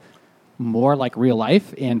set up more like real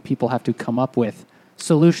life, and people have to come up with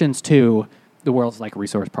solutions to the world's like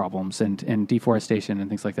resource problems and deforestation and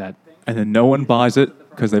things like that. And then no one buys it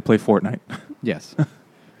because they play Fortnite. Yes.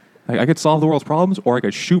 I could solve the world's problems, or I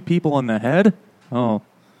could shoot people in the head. Oh.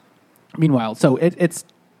 Meanwhile, so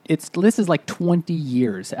this is like 20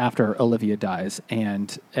 years after Olivia dies,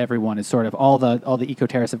 and everyone is sort of all the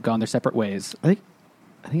eco-terrorists have gone their separate ways. I think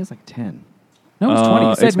it's like 10. No, it's 20.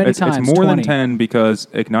 It said many times. It's more 20. than 10 because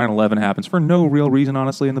 9/11 happens for no real reason,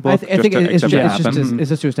 honestly, in the book. I think it's happen.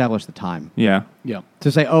 just to establish the time. Yeah. Yeah.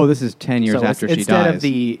 To say, oh, this is 10 years So after she instead dies.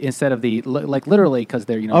 Instead of the like literally because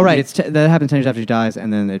they're Oh, right. That happens 10 years after she dies,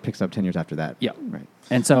 and then it picks up 10 years after that. Yeah. Right.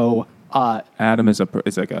 And so Adam is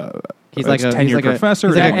like a He's like a 10-year professor.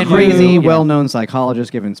 He's like a And crazy, yeah. well-known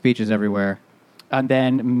psychologist giving speeches everywhere. and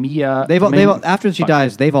then Mia They've after she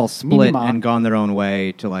dies, they've all split Mimima. and gone their own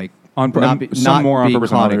way to like on not be, some not more on be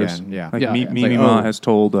purpose than caught others. again. Yeah. Like Yeah. Mi- It's like, Mimima oh. has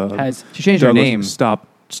told She changed her Douglas, name. Stop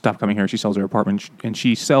coming here. She sells her apartment and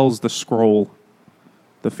she sells the scroll,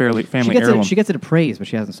 the family heirloom. She gets it appraised, but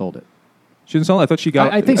she hasn't sold it. She didn't sell it. I thought she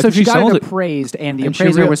got. I think so. She got sold it appraised, and the And she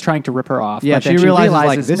appraiser real- was trying to rip her off. Yeah, but then she realizes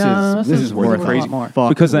like no, this is worth a crazy lot more. fuck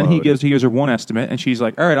because then he load. gives her one estimate and she's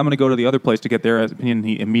like, all right, I'm going to go to the other place to get their opinion. And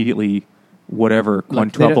he immediately whatever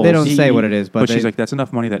quintuples. They don't say what it is, but they, she's like, that's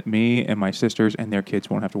enough money that me and my sisters and their kids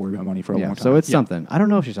won't have to worry about money for a long time. So it's something. I don't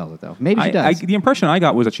know if she sells it though. Maybe she does. The impression I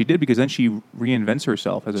got was that she did because then she reinvents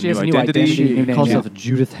herself as She a has new a new identity. identity. She New name, calls yeah. herself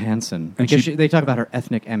Judith Hansen. And Because they talk about her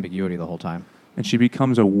ethnic ambiguity the whole time. And she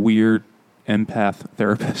becomes a weird empath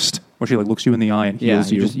therapist where she like looks you in the eye and Yeah,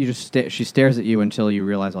 heals you. she stares at you until you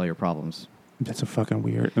realize all your problems. That's a fucking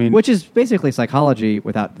weird. I mean, Which is basically psychology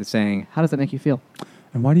without the saying, how does that make you feel?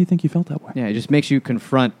 and why do you think you felt that way? Yeah, it just makes you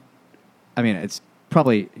confront. I mean, it's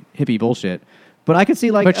probably hippie bullshit, but I could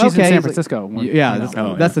see like. But she's in okay, San like- Francisco. Yeah, You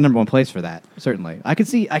know. that's the number one place for that. Certainly, I could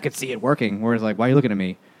see it working. Whereas, like, why are you looking at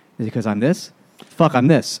me? Is it because I'm this? Fuck, I'm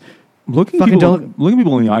this. Looking Fucking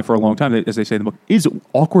people in the eye for a long time, as they say in the book, is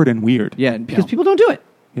awkward and weird. Yeah, because people don't do it.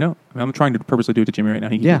 You know, I mean, I'm trying to purposely do it to Jimmy right now.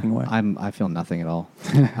 He keeps Yeah, looking away. I feel nothing at all.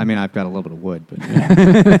 I mean, I've got a little bit of wood, but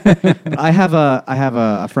But I have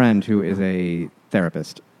a friend who is a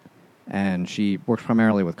therapist, and she works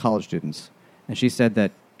primarily with college students. And she said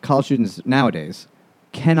that college students nowadays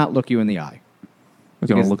cannot look you in the eye. They're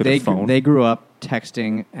going to look at their phone. They grew up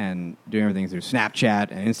texting and doing everything through Snapchat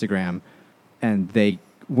and Instagram, and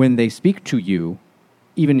when they speak to you,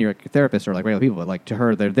 even your therapist or like regular people, but like to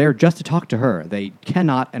her, they're there just to talk to her. They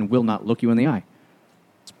cannot and will not look you in the eye.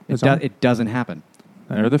 It doesn't happen.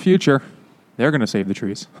 They're the future. They're going to save the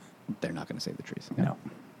trees. They're not going to save the trees. No.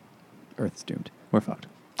 Earth's doomed. We're fucked.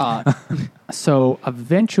 So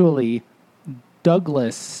eventually,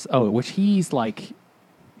 Douglas, which he's like...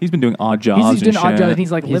 He's been doing odd jobs. He's doing odd jobs, and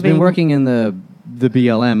he's like He's been working in the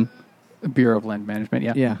BLM. Bureau of Land Management,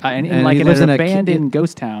 yeah. Yeah. And like he in lives an in abandoned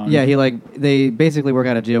ghost town. Yeah, they basically work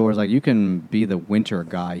out a deal where it's like, you can be the winter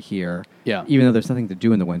guy here. Yeah. Even though there's nothing to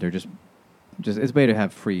do in the winter, just it's better to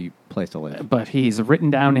have free place to live. But he's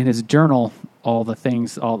written down in his journal all the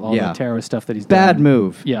things, all the terrorist stuff that he's done. Bad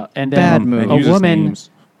move. Yeah. And Bad then move. And a uses woman... names.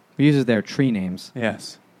 He uses their tree names.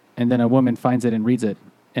 Yes. And then a woman finds it and reads it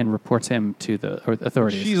and reports him to the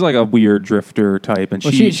authorities. She's like a weird drifter type, and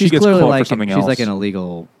Well, she she's gets clearly caught like for something else. She's like an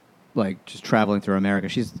illegal, like just traveling through America.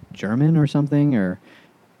 She's German or something, and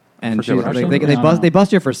For she's sure. like, I don't know. they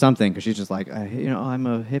bust her for something because she's just like, I'm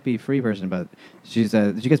a hippie free person, but she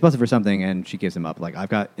gets busted for something and she gives him up. Like, I've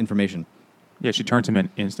got information. Yeah, she turns him in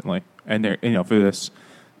instantly, and they're for this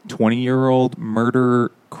 20-year-old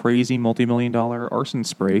murder, crazy multi-million-dollar arson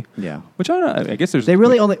spree. Yeah, Which I don't know. I guess there's they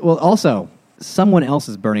really only. Well, also someone else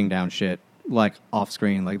is burning down shit like off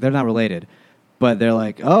screen. Like they're not related, but they're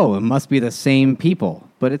like, oh, it must be the same people,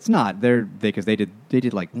 but it's not. Because they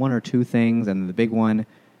did like one or two things, and the big one.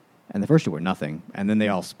 And the first two were nothing, and then they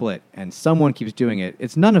all split, and someone keeps doing it.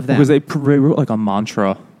 It's none of them. because they wrote like a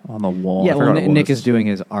mantra on the wall. Yeah, I well, forgot what it Nick was. is doing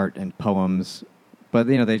his art and poems, but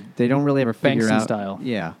they don't really ever figure Banksy out style.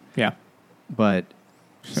 Yeah, Yeah. but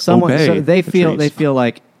Obey they the feel trees.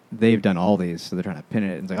 like they've done all these, so they're trying to pin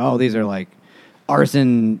it. And it's like, oh, these are like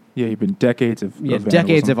arson. Yeah, you've been decades of Decades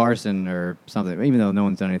vandalism. of arson or something. Even though no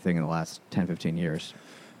one's done anything in the last 10, 15 years.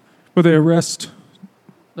 But they arrest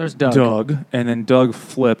There's Doug. Doug, and then Doug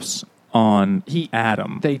flips on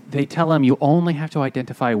Adam. They tell him you only have to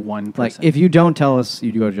identify one Like, person. if you don't tell us,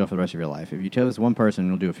 you go to jail for the rest of your life. If you tell us one person,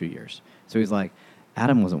 you'll do a few years. So he's like,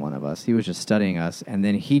 Adam wasn't one of us. He was just studying us, and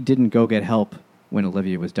then he didn't go get help when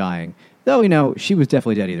Olivia was dying. Though, she was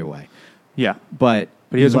definitely dead either way. Yeah. But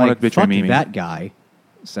he doesn't he's want to betray fuck Mimi. that guy.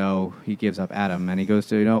 So he gives up Adam, and he goes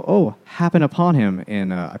to, happen upon him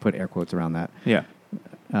in, I put air quotes around that, Yeah.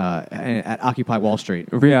 at Occupy Wall Street.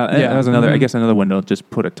 Yeah, that was another. Mhm. I guess another window. Just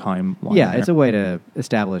put a timeline. Yeah, in it's there. a way to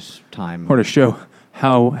establish time. or to show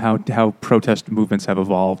how protest movements have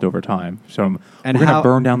evolved over time. So And we're going how- to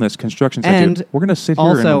burn down this construction and site. We're going to sit here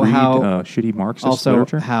also and read how- shitty Marxist Also,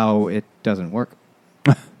 literature. how it doesn't work.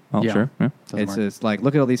 Oh, Yeah. sure. Yeah. It's like,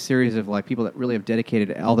 look at all these series of like people that really have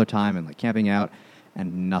dedicated all their time and like camping out,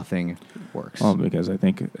 and nothing works. Well, because I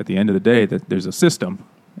think at the end of the day that there's a system,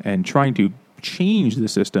 and trying to change the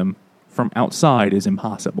system from outside is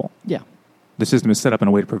impossible. Yeah. The system is set up in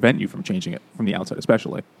a way to prevent you from changing it from the outside,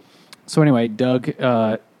 especially. So anyway, Doug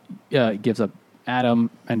gives up Adam,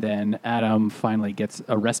 and then Adam finally gets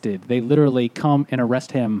arrested. They literally come and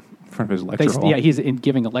arrest him. In front of his lecture hall. Yeah, he's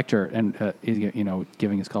giving a lecture, and he's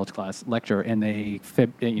giving his college class lecture, and they he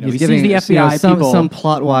He's sees giving the FBI people. some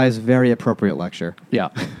plot-wise very appropriate lecture. Yeah,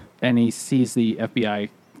 and he sees the FBI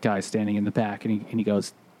guy standing in the back, and he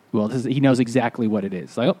goes, "Well, he knows exactly what it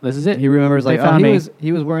is. Like, oh, this is it." He remembers They like, found me.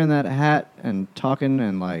 he was wearing that hat and talking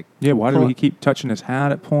and like, Yeah, why do we keep touching his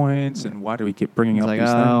hat at points, and why do we keep bringing It's up like, these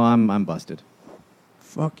oh, things? I'm busted.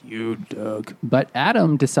 Fuck you, Doug. But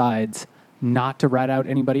Adam decides not to rat out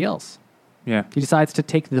anybody else. Yeah. He decides to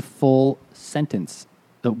take the full sentence,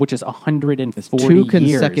 which is 140 It's 2 years.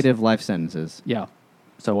 consecutive life sentences, Yeah.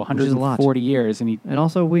 So Which is a lot. 140 years, and and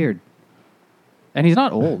also weird. he's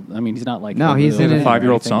not old. I mean, he's not like No, he's in a his-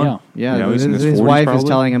 5-year-old son. Yeah. Yeah, You know, he's in his his 40s wife is probably.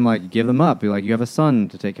 telling him like, give them up. Be like, you have a son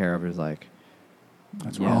to take care of. He's like,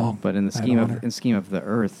 That's yeah, wrong. but in the I scheme don't of want in scheme of the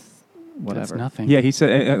earth, whatever. That's nothing. Yeah, he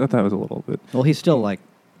said. I thought that was a little bit. Well, he's still like,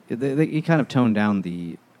 he kind of toned down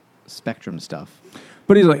the spectrum stuff.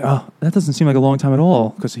 But he's like, oh, that doesn't seem like a long time at all,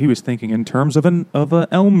 because he was thinking in terms of an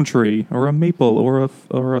elm tree or a maple or a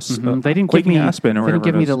They didn't give quaking me aspen or They didn't whatever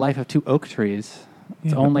give it me is. the life of 2 oak trees.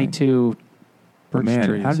 It's Yeah, only but- 2 But birch man,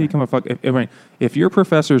 trees. how did he become a fuck? If your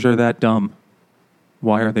professors are that dumb,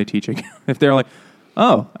 why are they teaching? If they're like,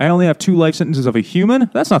 oh, I only have 2 life sentences of a human,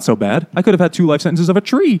 that's not so bad. I could have had 2 life sentences of a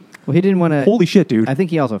tree. Well, he didn't want to. Holy shit, dude! I think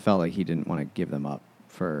he also felt like he didn't want to give them up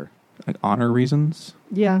for Like honor reasons.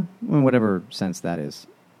 in whatever sense that is.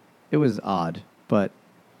 It was odd, but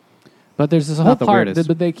But there's this Not whole the part weirdest.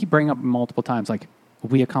 that they keep bringing up multiple times, like,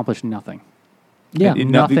 we accomplished nothing. Yeah,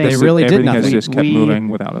 nothing. They really did everything nothing. has just kept moving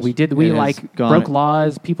without us. We It has like gone- broke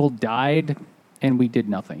laws, people died, and we did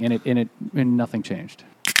nothing, and nothing changed.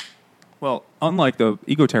 Well, unlike the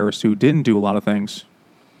eco-terrorists who didn't do a lot of things,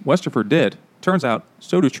 Westerford did. Turns out,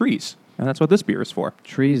 so do trees. And that's what this beer is for.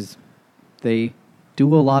 Trees, they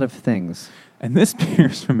do a lot of things. And this beer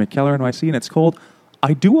is from McKellar NYC, and it's called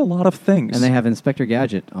I Do a Lot of Things. And they have Inspector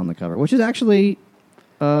Gadget on the cover, which is actually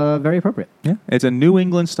very appropriate. Yeah, it's a New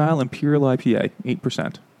England-style Imperial IPA,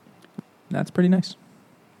 8%. That's pretty nice.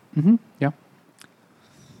 Mm-hmm. Yeah.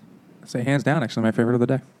 I'd say hands down, actually, my favorite of the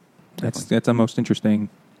day. That's the most interesting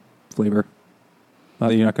flavor.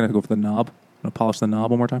 You're not going to go for the knob? Want to polish the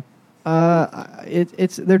knob one more time?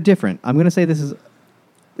 They're different. I'm going to say this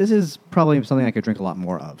is probably something I could drink a lot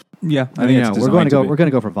more of. Yeah, I mean, we're going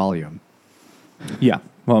to go for volume. Yeah,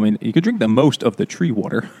 well, I mean, you could drink the most of the tree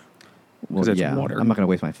water. Well, it's yeah, water. I'm not going to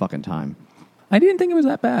waste my fucking time. I didn't think it was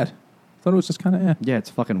that bad. Thought it was just kind of Yeah, it's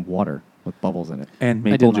fucking water with bubbles in it. And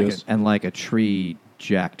I maple didn't like juice. it. And like a tree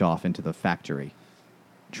jacked off into the factory.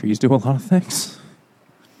 Trees do a lot of things.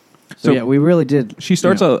 So yeah, we really did. She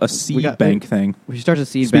starts a seed bank thing. She starts a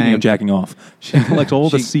seed Speaking bank. of jacking off, she collects all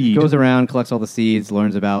the She seed. goes around, collects all the seeds,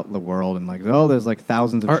 learns about the world, and like, oh, there's like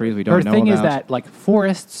thousands of trees we don't know Her thing about. is that like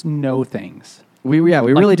forests know things. We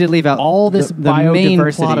really did leave out all this the main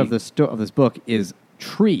biodiversity. plot of this book is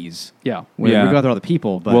trees. Yeah. We Yeah. go through all the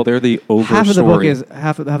people, but Well, they're the Overstory. half of the book is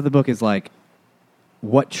half of the book is like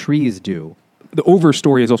what trees do. The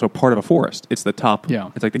Overstory is also part of a forest. It's the top. Yeah.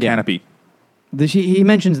 It's like the Yeah. canopy. He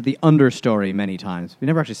mentions the understory many times. He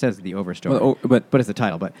never actually says the overstory, Well, but it's the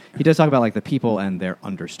title. But he does talk about like the people and their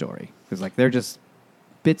understory because like they're just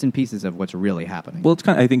bits and pieces of what's really happening. Well, it's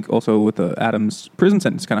kind of, I think also with the Adams prison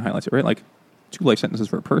sentence kind of highlights it, right? Like 2 life sentences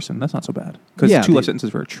for a person, that's not so bad. Because Yeah, 2 life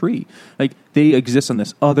sentences for a tree. Like they exist on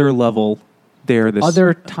this other level. They're this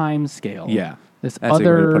Other time scale. Yeah. This That's a good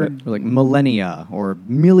way to other. put it. Or like millennia or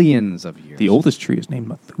millions of years. The oldest tree is named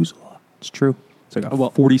Methuselah. It's true. It's like a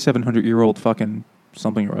 4,700-year-old fucking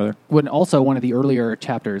something or other. When also one of the earlier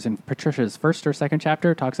chapters in Patricia's first or second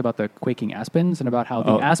chapter talks about the quaking aspens and about how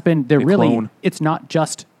the aspen, they clone. it's not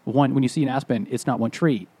just one, when you see an aspen, it's not one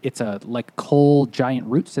tree. It's a like coal giant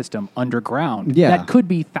root system underground. Yeah. That could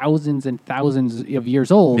be thousands and thousands of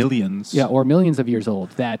years old. Millions. Yeah, or millions of years old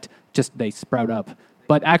that just they sprout up.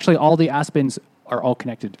 But actually all the aspens are all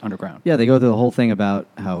connected underground. Yeah, they go through the whole thing about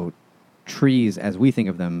how trees, as we think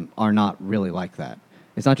of them, are not really like that.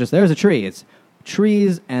 It's not just there's a tree. It's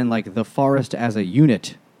trees and like the forest as a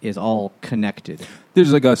unit is all connected.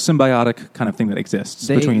 There's like a symbiotic kind of thing that exists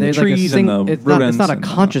between the like a trees and the it's rodents. not a and,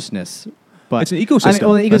 consciousness, but It's an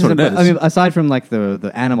ecosystem. I mean, That's what it is. I mean, aside from like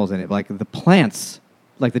the animals in it, like the plants,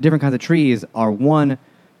 like the different kinds of trees are one.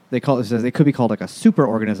 It says they could be called like a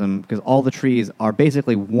superorganism because all the trees are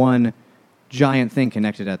basically one giant thing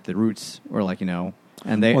connected at the roots, or like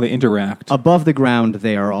and they interact. above the ground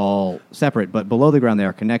they are all separate, but below the ground they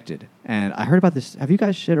are connected. And I heard about this. Have you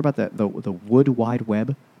guys heard about the wood wide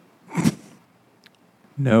web?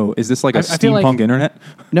 No, is this like a I feel like- steampunk internet?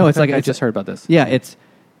 No, it's like I just heard about this. Yeah, it's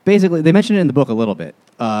basically they mention it in the book a little bit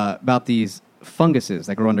about these funguses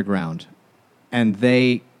that grow underground, and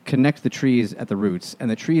they connect the trees at the roots, and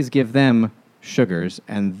the trees give them sugars,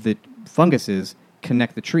 and the funguses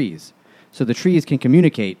connect the trees. So the trees can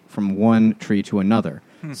communicate from one tree to another.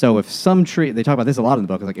 So if some tree, they talk about this a lot in the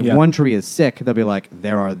book, like if one tree is sick, they'll be like,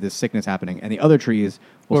 there are this sickness happening, and the other trees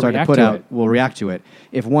will start to put out, will react to it.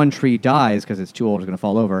 If one tree dies because it's too old, it's going to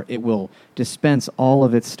fall over, it will dispense all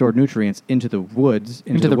of its stored nutrients into the woods,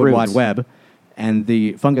 into the wood wide web, and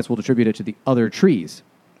the fungus will distribute it to the other trees.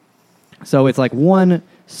 So it's like one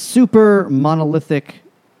super monolithic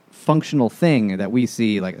functional thing that we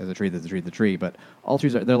see, like there's a tree, there's a tree, there's a tree, but all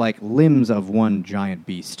trees they're like limbs of one giant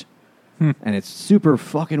beast. And it's super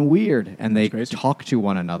fucking weird. And they talk to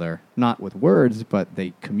one another, not with words, but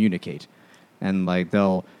they communicate. And like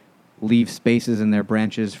they'll leave spaces in their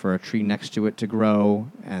branches for a tree next to it to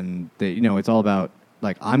grow. And they, it's all about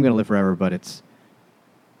like, I'm going to live forever, but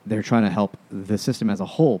they're trying to help the system as a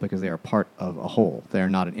whole because they are part of a whole. They're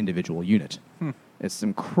not an individual unit. It's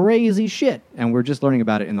some crazy shit. And we're just learning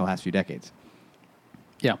about it in the last few decades.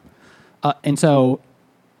 Yeah. And so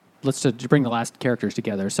let's to bring the last characters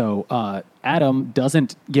together. So Adam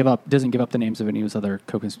doesn't give up the names of any of his other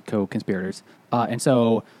co-conspirators. And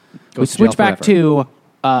so we switch back to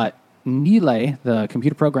Nile, the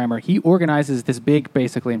computer programmer. He organizes this big,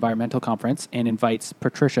 basically, environmental conference and invites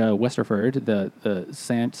Patricia Westerford, the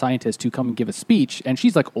scientist, to come and give a speech. And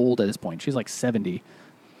she's like old at this point. She's like 70.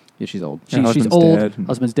 Yeah, she's old. She's old.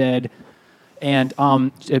 Husband's dead. And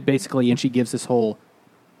basically, and she gives this whole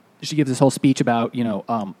speech about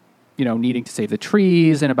needing to save the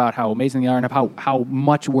trees and about how amazing they are and about how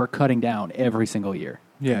much we're cutting down every single year.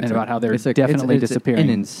 Yeah, and it's about how they're It's definitely disappearing. an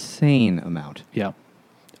insane amount. Yeah.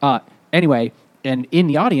 Anyway, and in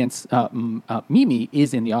the audience, Mimi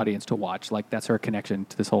is in the audience to watch. Like, that's her connection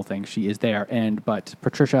to this whole thing. She is there. But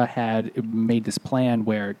Patricia had made this plan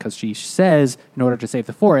where, because she says, in order to save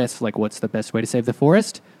the forest, like, what's the best way to save the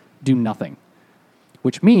forest? Do nothing.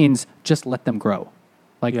 Which means just let them grow.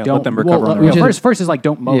 Like, Yeah, don't let them recover on their own. first is like,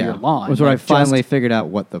 don't mow your lawn. Was where I Like, finally figured out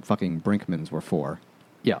what the fucking Brinkmans were for.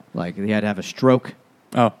 Yeah. Like, they had to have a stroke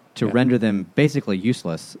Oh, to yeah. render them basically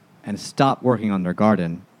useless and stop working on their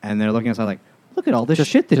garden. And they're looking outside like, look at all this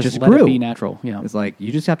shit that just let grew. it be natural. Yeah. It's like,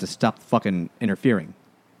 you just have to stop fucking interfering.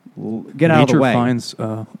 Get out of the way. Nature finds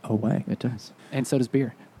a way. It does. And so does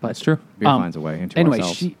beer. But That's true. Beer finds a way into anyway,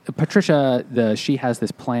 ourselves. Patricia, she has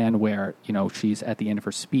this plan where, she's at the end of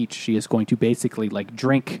her speech, she is going to basically like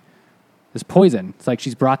drink this poison. It's like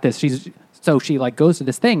she's brought this. So she like goes to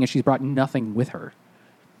this thing and she's brought nothing with her,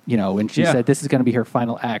 and she Yeah. said this is going to be her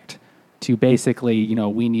final act to basically,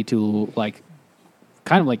 we need to like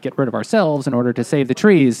kind of like get rid of ourselves in order to save the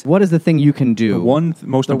trees. What is the thing you can do? The one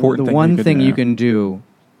most important the thing one you could thing do. you can do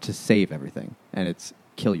to save everything, and it's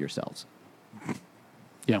kill yourselves.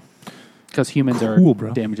 Yeah. Because humans Cool, are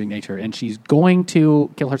bro. damaging nature. And she's going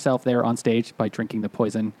to kill herself there on stage by drinking the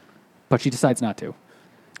poison, but she decides not to.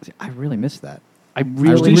 See, I really missed that. I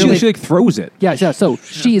really, She like throws it. Yeah, so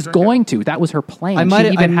she's going to. That was her plan. I might-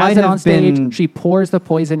 she even I has might it on have stage. been- She pours the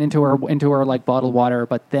poison into her like bottled water,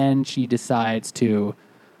 but then she decides to.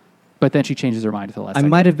 But then she changes her mind at the last I second.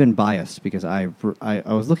 might have been biased because I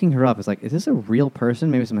was looking her up. It's like, is this a real person?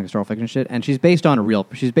 Maybe some historical fiction shit. And she's based on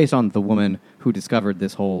she's based on the woman who discovered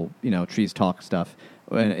this whole trees talk stuff,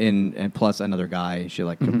 and plus another guy. She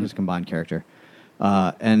like this combined character.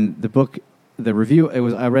 And the book, the review,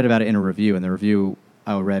 I read about it in a review, and the review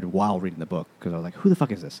I read while reading the book because I was like, who the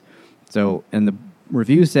fuck is this? So, and the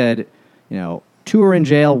review said, two are in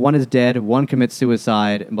jail, one is dead, one commits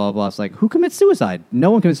suicide, and blah, blah, blah. It's like, who commits suicide? No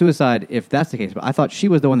one commits suicide if that's the case. But I thought she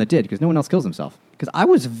was the one that did because no one else kills himself. Because I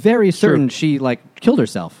was very certain she, killed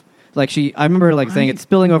herself. Like, I remember her, saying it's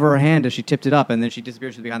spilling over her hand as she tipped it up, and then she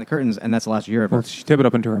disappears behind the curtains, and that's the last year of her. Or she tip it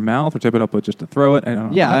up into her mouth, or tip it up just to throw it. I don't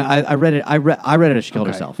know. Yeah, I read it. I read it as she killed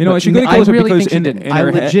herself. You know, But she could I have killed really because think she in didn't. her I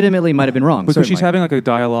head- legitimately might have been wrong. because she's certainly. having like a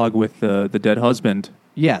dialogue with the dead husband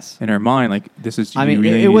Yes. in her mind. Like, this is. I mean, you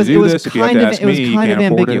really it was need to do this. If you have kind to of ask it was me, you kind of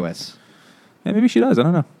can't afford it. ambiguous. Yeah, maybe she does. I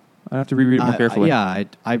don't know. I have to reread it more carefully. Yeah,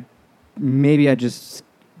 maybe I just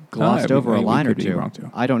glossed I mean, over a we line or could be two. wrong, too.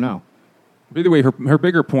 I don't know. But either way, her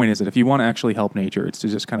bigger point is that if you want to actually help nature, it's to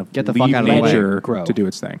just kind of Get the leave fuck out of the way. nature Grow. to do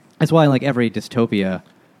its thing. That's why, like every dystopia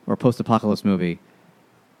or post-apocalypse movie,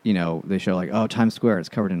 they show like, oh, Times Square is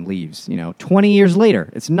covered in leaves. 20 years later,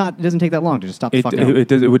 it doesn't take that long to just stop the It, fuck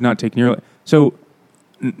out. it would not take nearly. So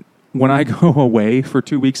when I go away for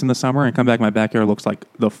 2 weeks in the summer and come back, my backyard looks like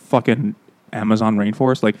the fucking Amazon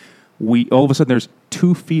rainforest. Like, all of a sudden there's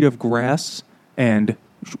 2 feet of grass and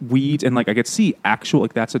weeds, and like I could see actual,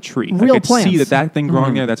 like, that's a tree. Real I could see plants. that thing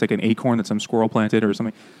growing there. That's like an acorn that some squirrel planted or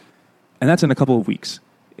something, and that's in a couple of weeks.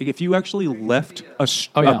 If you actually left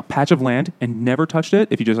a patch of land and never touched it,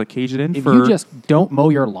 if you just like caged it in, If you just don't mow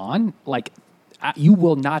your lawn, you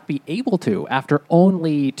will not be able to after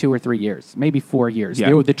only 2 or 3 years, maybe 4 years. Yeah.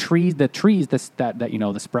 The trees that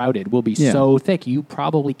the sprouted will be Yeah. so thick you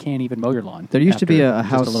probably can't even mow your lawn. There used to be after a just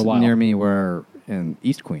house little while. near me in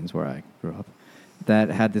East Queens, where I grew up, that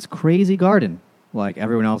had this crazy garden. Like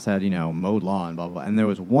everyone else had, mowed lawn, blah, blah, blah. And there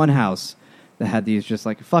was one house that had these just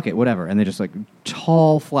like, fuck it, whatever. And they just like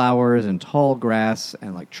tall flowers and tall grass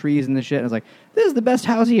and like trees and this shit. And I was like, this is the best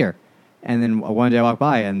house here. And then one day I walked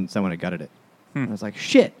by and someone had gutted it. And I was like,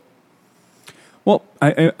 shit. Well,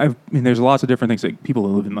 I mean, there's lots of different things that people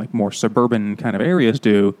who live in like more suburban kind of areas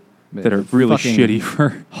do that are really Fucking shitty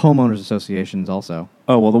for. Homeowners associations also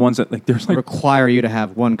Oh well, the ones that like there's like. require you to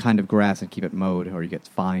have one kind of grass and keep it mowed or you get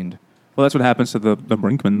fined. Well, that's what happens to the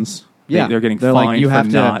Brinkmans. Yeah, they're getting like, fined you for have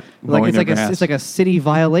to, not like mowing it's their like grass. it's like a city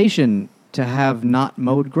violation to have not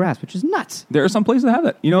mowed grass, which is nuts. There are some places that have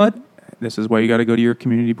it. You know what? This is why you got to go to your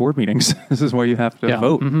community board meetings. This is why you have to Yeah.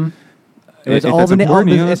 vote. Mm-hmm. It's If all that's the important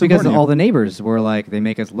to you, it's that's because important to you. all the neighbors were like they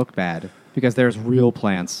make us look bad because there's real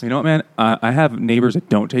plants. You know what, man? I have neighbors that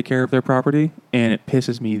don't take care of their property, and it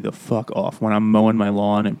pisses me the fuck off when I'm mowing my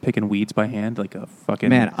lawn and picking weeds by hand like a fucking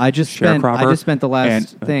Man, I just spent the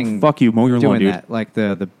last and, thing fuck you, mow your lawn, doing dude. that. Like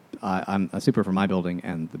I'm a super for my building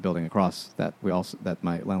and the building across that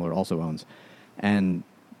my landlord also owns, and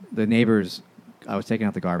the neighbors. I was taking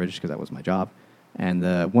out the garbage because that was my job, And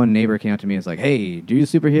the one neighbor came up to me and was like, "Hey, do you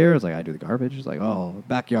sweep here?" I was like, "I do the garbage." He's like, "Oh,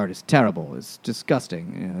 backyard is terrible. It's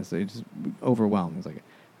disgusting." You know, so he's just overwhelmed. He's like,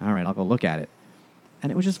 "All right, I'll go look at it."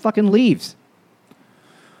 And it was just fucking leaves.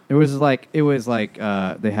 It was like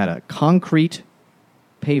they had a concrete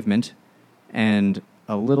pavement and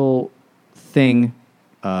a little thing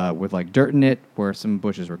with like dirt in it where some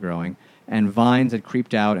bushes were growing, and vines had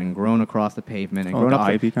creeped out and grown across the pavement and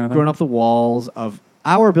grown up the walls of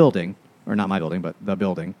our building. Or not my building, but the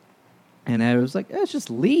building. And I was like, it's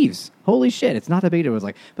just leaves. Holy shit, it's not that big. It was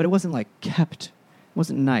like, but it wasn't like kept. It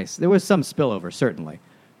wasn't nice. There was some spillover, certainly,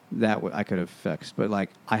 that I could have fixed. But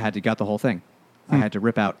like, I had to gut the whole thing. I had to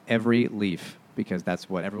rip out every leaf because that's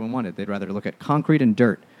what everyone wanted. They'd rather look at concrete and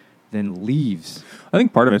dirt than leaves. I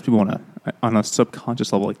think part of it is people want to, on a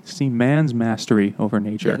subconscious level, like, see man's mastery over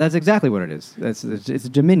nature. Yeah, that's exactly what it is. It's a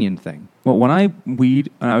dominion thing. Well, when I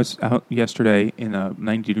was out yesterday in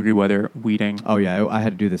 90-degree weather weeding. Oh, yeah, I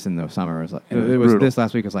had to do this in the summer. It was this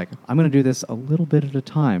last week. I was like, I'm going to do this a little bit at a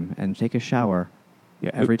time and take a shower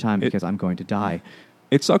every time because I'm going to die.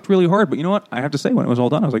 It sucked really hard, but you know what? I have to say, when it was all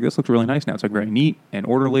done, I was like, this looks really nice now. It's like very neat and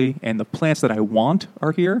orderly, and the plants that I want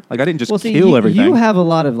are here. Like, I didn't just kill everything. You have a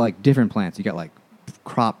lot of like different plants. You got like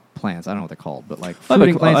crop plants. I don't know what they're called, but like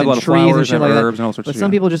fruiting plants and trees and shit like that. And all sorts but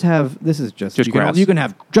some people just have, this is just grass. You can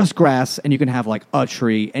have just grass, and you can have like a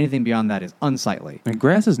tree. Anything beyond that is unsightly. And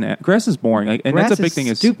grass is boring. Like, and grass that's a big thing.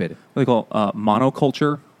 Is stupid. What they call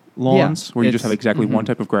monoculture lawns, where you just have exactly one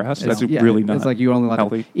type of grass. That's really not. It's like you only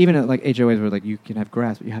healthy. Even at like HOAs where like you can have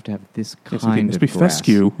grass, but you have to have this kind of grass. It's be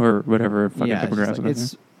fescue or whatever fucking type of grass.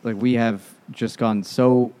 It's like we have just gone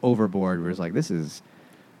so overboard. Where it's like, this is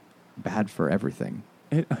bad for everything.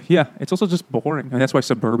 It's also just boring, and that's why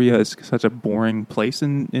suburbia is such a boring place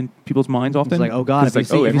in people's minds often. It's like, oh god, if you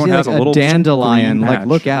see everyone has like a little dandelion, like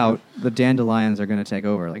look patch. out, the dandelions are going to take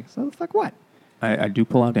over. Like, so the fuck what? I do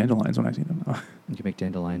pull out dandelions when I see them. You can make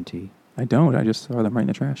dandelion tea. I don't. I just throw them right in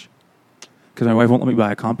the trash because my wife won't let me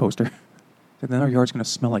buy a composter. And then our yard's going to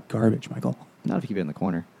smell like garbage, Michael. Not if you keep it in the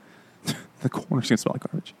corner. The corner's going to smell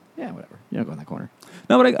like garbage. Yeah, whatever. You don't go in that corner.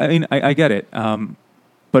 No, but I get it.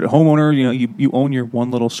 But homeowner, you own your one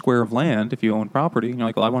little square of land if you own property. And you're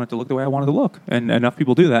like, well, I want it to look the way I want it to look. And enough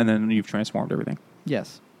people do that, and then you've transformed everything.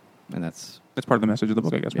 Yes. And that's part of the message of the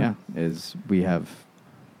book, I guess. Yeah, is we have,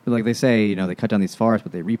 like they say, they cut down these forests,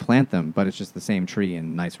 but they replant them, but it's just the same tree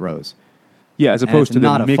in nice rows. Yeah, as opposed to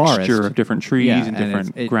the mixture forest of different trees and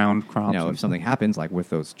different ground crops. If something happens, like with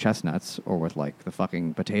those chestnuts, or with like the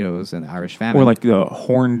fucking potatoes and the Irish famine. Or like the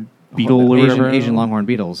horn beetle or whatever. Asian longhorn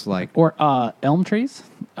beetles. Or elm trees.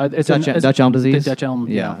 It's Dutch elm disease. The Dutch elm.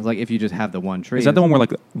 Yeah, it's like if you just have the one tree. Is that the one where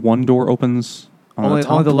like one door opens only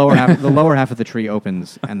the lower half? The lower half of the tree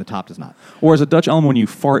opens and the top does not. Or is a Dutch elm when you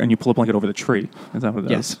fart and you pull a blanket over the tree? Is that what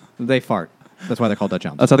it is? Yes, they fart. That's why they're called Dutch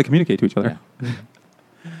elms. That's how they communicate to each other. Yeah.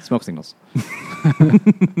 Smoke signals.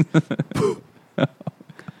 Well,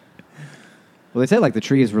 they say like the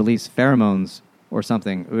trees release pheromones or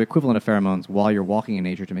something, the equivalent of pheromones, while you're walking in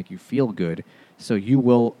nature to make you feel good. So you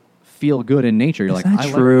will feel good in nature. You're is that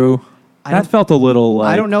true? That felt a little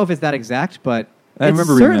like... I don't know if it's that exact, but it's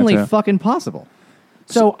certainly fucking possible.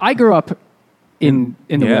 So I grew up in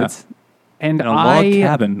the woods. And in a log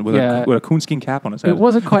cabin with a coonskin cap on his head. It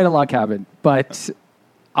wasn't quite a log cabin, but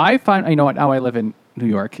I find, now I live in New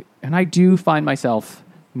York, and I do find myself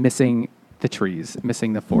missing the trees,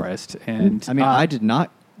 missing the forest. And I did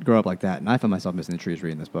not grow up like that, and I found myself missing the trees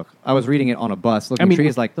reading this book. I was reading it on a bus, looking at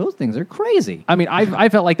trees like, those things are crazy. I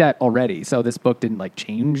felt like that already, so this book didn't like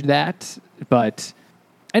change that. But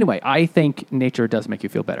anyway, I think nature does make you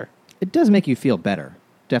feel better. It does make you feel better,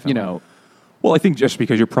 definitely. Well, I think just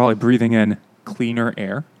because you're probably breathing in cleaner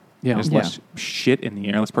air. Yeah. There's less shit in the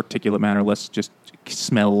air, less particulate matter, less just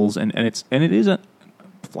smells, and it is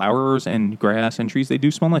flowers and grass and trees. They do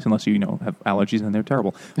smell nice unless you have allergies and they're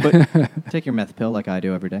terrible. But take your meth pill like I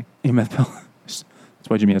do every day. A meth pill. That's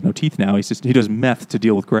why Jimmy has no teeth now. He does meth to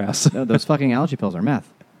deal with grass. No, those fucking allergy pills are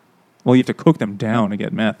meth. Well, you have to cook them down to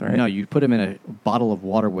get meth, right? No, you put them in a bottle of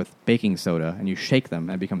water with baking soda and you shake them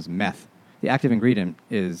and it becomes meth. The active ingredient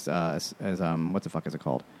is what the fuck is it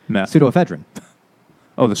called? Meth. Pseudoephedrine.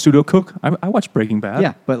 Oh, the pseudo cook. I watched Breaking Bad.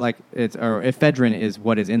 Yeah, but like ephedrine is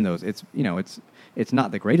what is in those. It's it's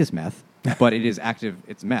not the greatest meth, but it is active.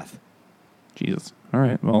 It's meth. Jesus. All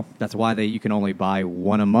right. Well, that's why you can only buy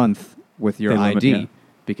one a month with your ID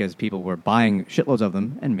because people were buying shitloads of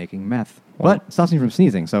them and making meth. Well, but it stops me from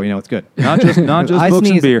sneezing, so it's good. Not just books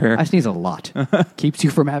and beer here. I sneeze a lot. Keeps you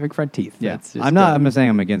from having front teeth. Yeah, I'm not saying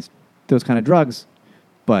I'm against those kind of drugs,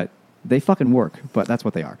 but they fucking work. But that's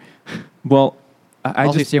what they are. Well, I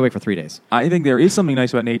Also, just stay awake for 3 days. I think there is something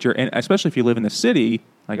nice about nature, and especially if you live in the city.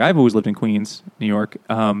 Like I've always lived in Queens, New York.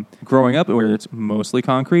 Growing up, where it's mostly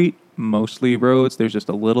concrete, mostly roads. There's just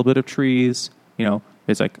a little bit of trees. You know,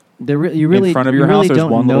 it's like You really, in front of you your really house, there's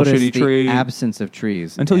don't one little notice shitty the tree. absence of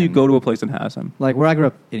trees Until you And, go to a place that has them. like where I grew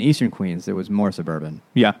up in Eastern Queens, it was more suburban.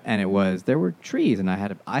 Yeah. And there were trees, and I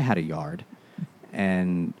had a yard.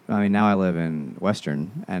 And I mean, now I live in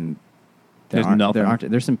Western, and There's nothing.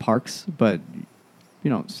 There's some parks, but you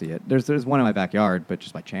don't see it. There's one in my backyard, but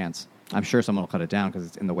just by chance. I'm sure someone will cut it down because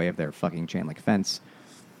it's in the way of their fucking chain link fence.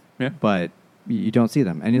 Yeah. But you don't see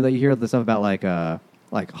them, and you hear the stuff about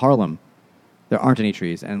like Harlem. There aren't any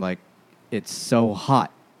trees, and like it's so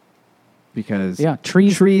hot because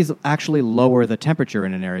trees actually lower the temperature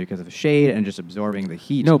in an area because of shade and just absorbing the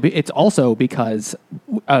heat. No, it's also because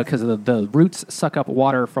the roots suck up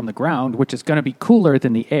water from the ground, which is going to be cooler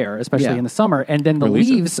than the air, especially in the summer, and then the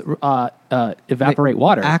leaves evaporate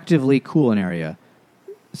water. Actively cool an area.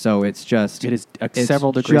 So it is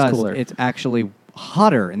several degrees cooler. It's actually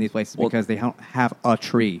hotter in these places because they don't have a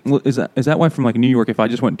tree. Well, is that why from like New York, if I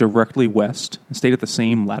just went directly west and stayed at the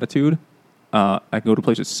same latitude, I could go to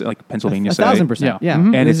places like Pennsylvania, 1,000%. Yeah.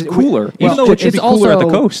 Mm-hmm. And it's cooler, well, even though it should be cooler at the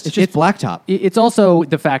coast. It's just blacktop. It's also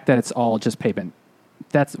the fact that it's all just pavement.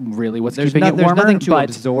 That's really what's keeping it warmer. There's nothing to but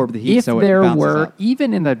absorb the heat, if so it there bounces were, out.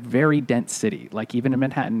 even in a very dense city, like even in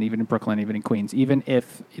Manhattan, even in Brooklyn, even in Queens, even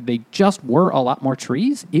if they just were a lot more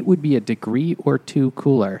trees, it would be a degree or two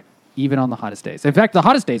cooler, even on the hottest days. In fact, the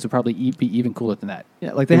hottest days would probably be even cooler than that.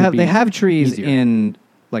 Yeah, like they have trees easier. in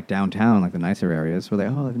like downtown, like the nicer areas where they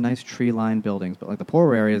have nice tree-lined buildings, but like the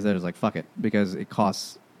poorer areas, they're just like fuck it because it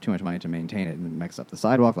costs too much money to maintain it and it makes up the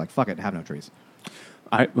sidewalk. Like fuck it, have no trees.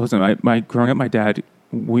 Growing up, my dad,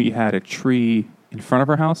 we had a tree in front of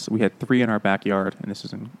our house. We had 3 in our backyard, and this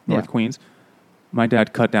is in North Queens. My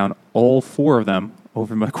dad cut down all 4 of them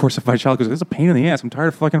over the course of my childhood because it's a pain in the ass. I'm tired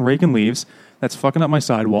of fucking raking leaves. That's fucking up my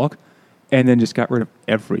sidewalk. And then just got rid of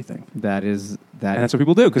everything. And that's what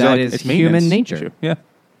people do. That is it's human nature. Issue. Yeah.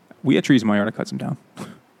 We had trees in my yard. I cut some down.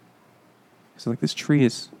 So like this tree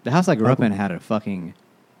is... The house I grew up in had a fucking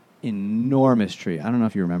enormous tree. I don't know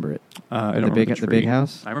if you remember it. I don't remember the big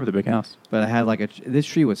house. I remember the big house. But I had this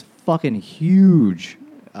tree was fucking huge.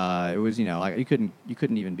 It was like you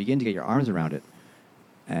couldn't even begin to get your arms around it.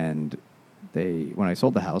 And when I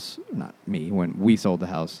sold the house, not me, when we sold the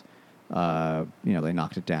house, they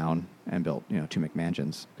knocked it down and built 2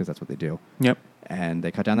 McMansions because that's what they do. Yep. And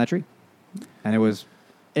they cut down that tree, and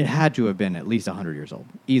it had to have been at least 100 years old,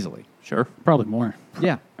 easily. Sure. Probably more.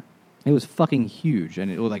 Yeah. It was fucking huge, and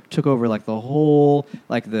it took over like the whole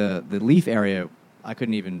the leaf area.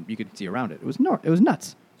 You could see around it. It was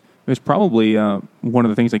nuts. It was probably one of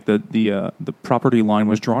the things like the property line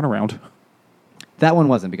was drawn around. That one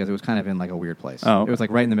wasn't because it was kind of in like a weird place. Oh. It was like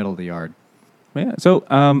right in the middle of the yard. Yeah. So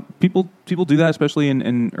people do that, especially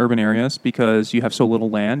in urban areas, because you have so little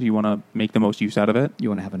land. You want to make the most use out of it. You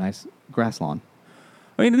want to have a nice grass lawn.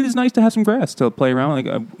 I mean, it is nice to have some grass to play around.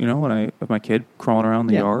 Like when I have my kid crawling around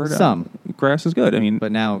the yard, grass is good. I mean,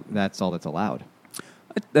 but now that's all that's allowed.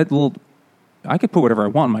 I could put whatever I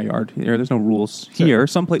want in my yard. There's no rules here.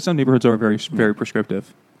 Some neighborhoods are very very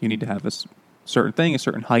prescriptive. You need to have a certain thing, a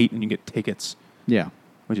certain height, and you get tickets. Yeah,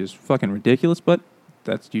 which is fucking ridiculous. But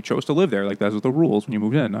you chose to live there. Like those are the rules when you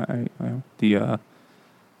moved in. The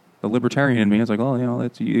libertarian in me is like,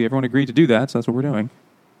 everyone agreed to do that, so that's what we're doing.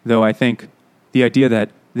 Though I think the idea that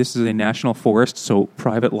this is a national forest, so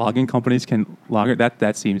private logging companies can log it,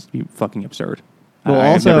 that seems to be fucking absurd. Well,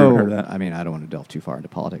 I've never heard of that. I mean, I don't want to delve too far into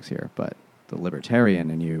politics here, but the libertarian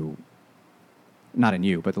in you, not in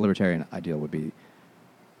you, but the libertarian ideal would be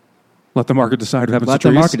let the market decide what happens to trees.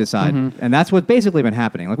 Let the market decide. Mm-hmm. And that's what's basically been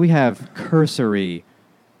happening. Like we have cursory,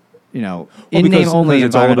 in name only.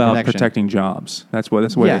 It's all about protection. Protecting jobs. That's the way they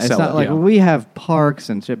sell it. It's not like we have parks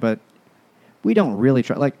and shit, but we don't really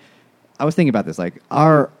try. Like I was thinking about this. Like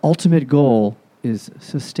our ultimate goal is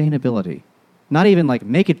sustainability. Not even like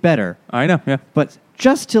make it better. I know, yeah. But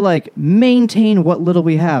just to like maintain what little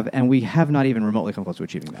we have, and we have not even remotely come close to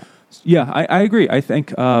achieving that. Yeah, I agree. I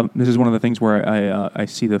think this is one of the things where I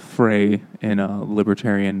see the fray in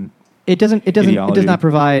libertarian. It does not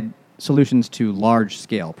provide solutions to large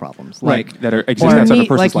scale problems like that exist outside a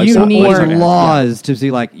person's lifestyle. You need laws to see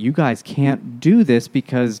like you guys can't do this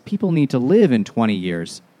because people need to live in 20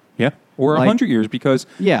 years. Yeah. Or 100 years because...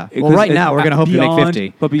 Yeah. Well, right now, we're going to hope to make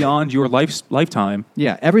 50. But beyond your lifetime...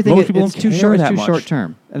 Yeah, everything is too short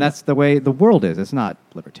term. And that's the way the world is. It's not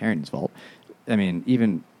libertarians' fault. I mean,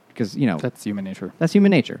 even because, That's human nature. That's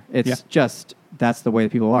human nature. It's just, that's the way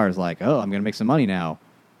people are. It's like, I'm going to make some money now.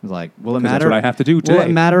 It's like, will it matter? That's what I have to do today. Will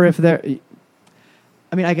it matter if they're...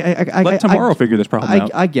 I mean, Let tomorrow figure this problem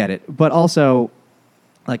out. I get it, but also,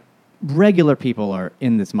 like, regular people are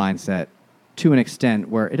in this mindset to an extent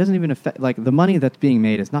where it doesn't even affect. Like, the money that's being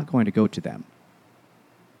made is not going to go to them.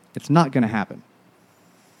 It's not going to happen.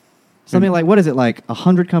 Something like, what is it, like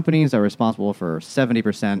 100 companies are responsible for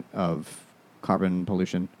 70% of carbon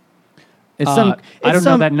pollution? It's I don't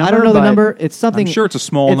know that number. I don't know the but number. It's something. I'm sure it's a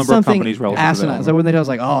small number of companies relative asinine. to that. So when they tell us,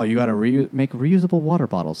 like, oh, you got to make reusable water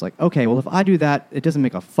bottles. Like, okay, well, if I do that, it doesn't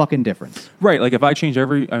make a fucking difference. Right, like if I change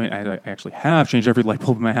I actually have changed every light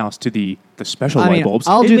bulb in my house to the special light bulbs.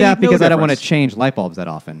 I'll It do made that no because I don't want to difference. change light bulbs that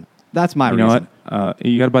often. That's my You reason. know what?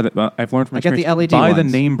 You got to buy the. I've learned from I get the experience. LED buy the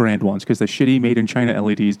ones. name brand ones because the shitty made in China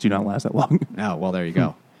LEDs do not last that long. Oh, well, there you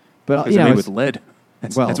go. But Because they're made with lead.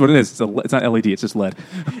 That's well- what it is. It's not LED. It's just lead.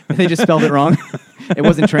 they just spelled it wrong. It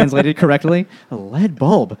wasn't translated correctly. A lead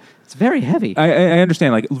bulb. It's very heavy. I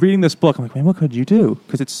understand. Like reading this book, I'm like, man, what could you do?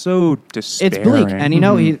 Because it's so despairing. It's bleak, and you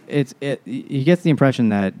know he gets the impression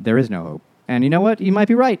that there is no hope. And you know what? He might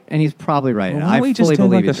be right, and he's probably right. Well, And why I don't we fully just take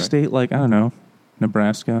believe like a he's right. state like I don't know,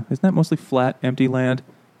 Nebraska? Isn't that mostly flat, empty land?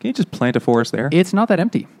 Can you just plant a forest there? It's not that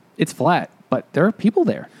empty. It's flat, but there are people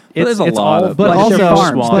there. There's a It's lot all, of- But like, also, they're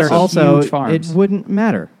farms. but They're also, huge farms. it wouldn't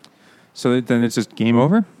matter. So then it's just game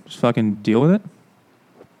over. Just fucking deal with it.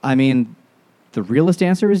 I mean, the realist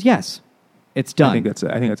answer is yes. It's done. I think that's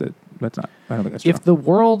it. That's not. I don't think that's true. If the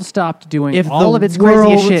world stopped doing If all the of its world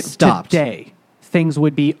crazy shit stopped. today, things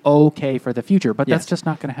would be okay for the future. But that's Yes. just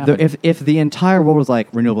not going to happen. If the entire world was like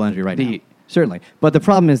renewable energy right now, certainly. But the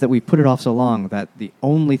problem is that we put it off so long that the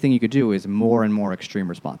only thing you could do is more and more extreme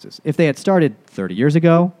responses. If they had started 30 years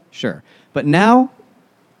ago, sure. But now,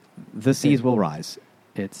 the seas will rise.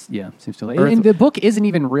 Seems too late. Earth- And the book isn't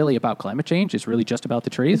even really about climate change. It's really just about the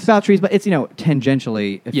trees. It's about trees, but it's,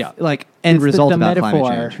 tangentially, like, end It's result the about metaphor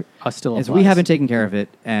climate change. Still Is applies. we haven't taken care of it,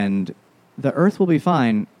 and the Earth will be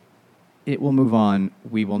fine. It will move on.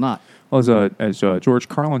 We will not. Well, as George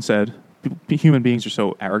Carlin said, human beings are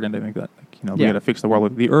so arrogant. They think that we Yeah. got to fix the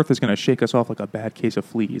world. The Earth is going to shake us off like a bad case of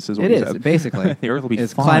fleas. Is what It he is, said. basically. The Earth will be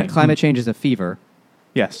It's fine. Climate change is a fever,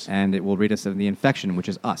 Yes, and it will rid us of the infection, which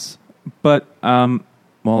is us. but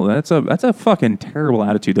well, that's a fucking terrible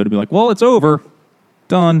attitude though to be like, well, it's over,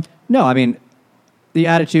 done. No, I mean, the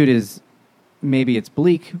attitude is maybe it's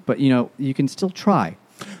bleak, but, you can still try.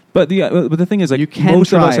 But the thing is, like, You can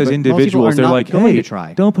most of try, us as but most people individuals, are they're not like, going hey, to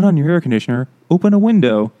try. don't put on your air conditioner, open a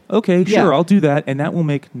window. Okay, Yeah. sure, I'll do that, and that will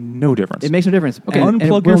make no difference. It makes no difference. Okay, And it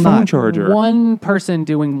unplug your will phone not. charger. One person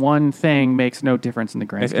doing one thing makes no difference in the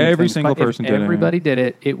grand If scheme of every things. single But person if did it, everybody did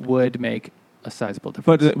it, it would make a sizable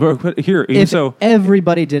difference. But here, If so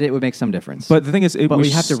everybody did it, it would make some difference. but the thing is, But we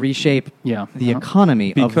have to reshape Yeah. the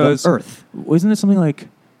economy because of the Earth. Wasn't it something like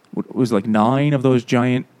was it like 9 of those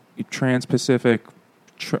giant trans-Pacific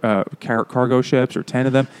cargo ships, or 10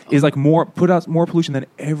 of them, is like put out more pollution than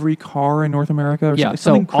every car in North America? Or Yeah,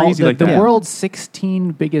 something so crazy like the that. world's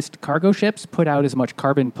 16 biggest cargo ships put out as much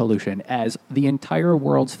carbon pollution as the entire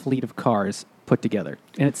world's fleet of cars put together.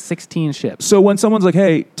 And it's 16 ships. So when someone's like,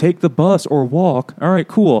 "Hey, take the bus or walk," all right,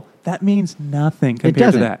 cool. That means nothing compared to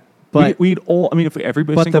doesn't. that. But- we'd all. I mean, if every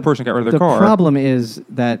But single person got rid of their the car, problem is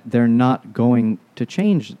that they're not going to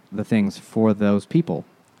change the things for those people.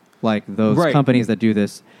 Like those Right. companies that do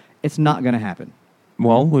this, it's not going to happen.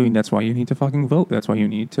 well, I mean, that's why you need to fucking vote. That's why you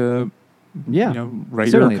need to, Yeah, write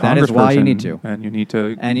certainly. your That is why you need to. and you need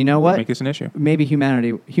to. And you know what? Make this an issue. Maybe humanity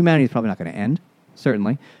is probably not going to end.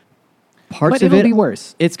 Certainly, parts But of it'll it be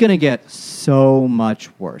worse. It's going to get so much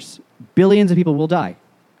worse. Billions of people will die.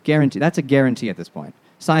 Guarantee. That's a guarantee at this point.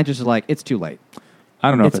 Scientists are like, it's too late. I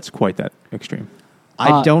don't know if It's- it's quite that extreme.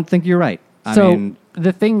 I don't think you're right. I So mean,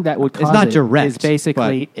 the thing that would it's cause not it direct, is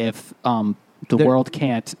basically if the There- world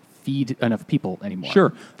can't feed enough people anymore.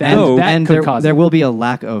 Sure. That, No. that and could there, cause there it. will be a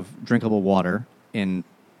lack of drinkable water in.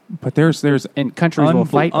 But there's And countries will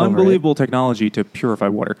fight over it. unbelievable technology to purify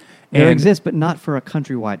water. There And exists, but not for a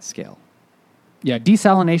countrywide scale. Yeah,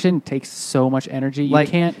 desalination takes so much energy. You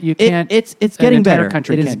can't. It's an getting entire better.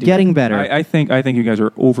 country It is can't do getting that. better. I think you guys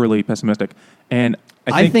are overly pessimistic, and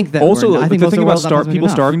I think that also I think the most thing of the about world's not pessimistic people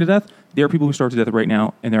enough. starving to death. There are people who starve to death right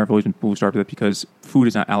now, and there have always been people who starve to death because food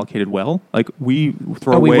is not allocated well. Like we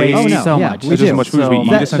throw we away waste so much. just we as do. much food as we So eat.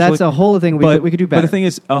 much. Essentially, That's a whole thing we could do better. But the thing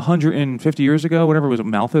is, 150 years ago, whatever was it,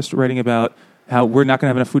 Malthus writing about how we're not going to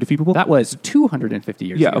have enough food to feed people. That was 250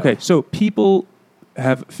 years Yeah, ago. okay. So people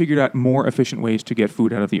have figured out more efficient ways to get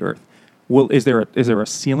food out of the earth. Well, is there a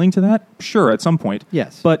ceiling to that? Sure, at some point.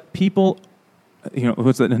 Yes. But people,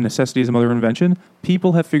 what's that? Necessity is the mother of invention.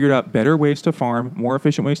 People have figured out better ways to farm, more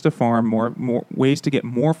efficient ways to farm, more ways to get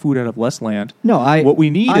more food out of less land. No, What we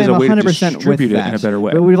need I is am a way to 100% with distribute it that. in a better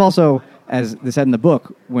way. But we've also, as they said in the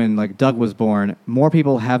book, when like Doug was born, more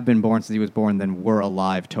people have been born since he was born than were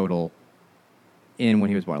alive total when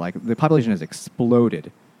he was born. Like the population has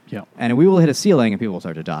exploded. Yeah. And we will hit a ceiling and people will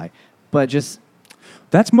start to die. But just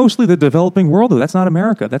That's mostly the developing world, though. That's not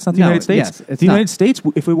America. That's not the No, United States. yes, it's the not. United States,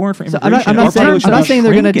 if we weren't for so immigration, I'm our not population would saying be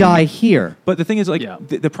they're going to shrinking. die here. But the thing is, like, Yeah.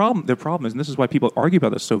 the problem is, and this is why people argue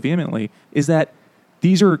about this so vehemently, is that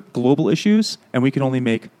these are global issues, and we can only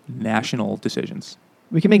make national decisions.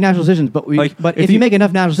 We can make national decisions, but if you make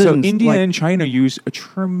enough national decisions, so India like, and China use a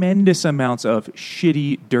tremendous amounts of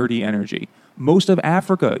shitty, dirty energy. Most of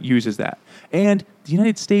Africa uses that, and the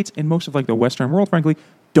United States and most of like the Western world, frankly,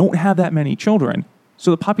 don't have that many children. So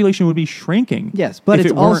the population would be shrinking. yes, but if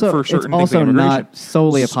it's it weren't also for it's certain things also like immigration. not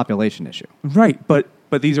solely a population issue. Right, but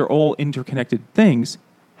these are all interconnected things.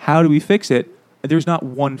 How do we fix it? There's not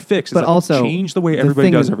one fix. It's But like, also, change the way the everybody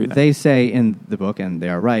thing does that everything. They say in the book, and they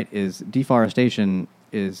are right, is deforestation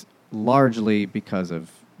is largely because of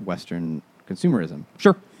Western consumerism.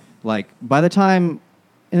 Sure. Like, by the time,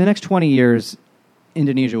 in the next 20 years,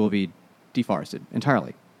 Indonesia will be deforested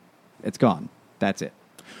entirely. It's gone. That's it.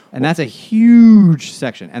 And that's a huge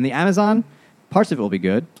section. And the Amazon, parts of it will be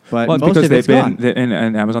good, but Well, it's most because of it's they've gone. been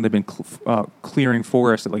in Amazon. They've been clearing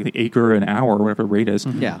forests at like the acre an hour, or whatever rate is,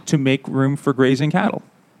 Yeah. to make room for grazing cattle.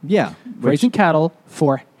 Yeah. Raising cattle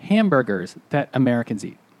for hamburgers that Americans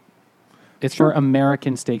eat. It's for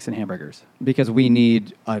American steaks and hamburgers. Because we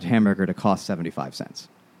need a hamburger to cost 75 cents.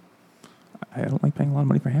 I don't like paying a lot of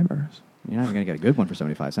money for hamburgers. You're not even going to get a good one for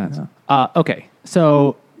 75 cents. No. Okay,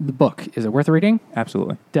 so the book, is it worth reading?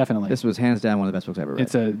 Absolutely. Definitely. This was hands down one of the best books I ever read.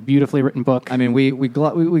 It's a beautifully written book. I mean, we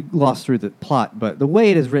glossed through the plot, but the way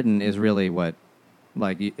it is written is really what,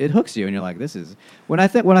 like, it hooks you, and you're like, this is when I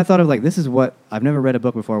thought of like, this is what I've never read a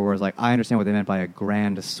book before where it's like, I understand what they meant by a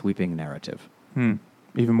grand sweeping narrative. Even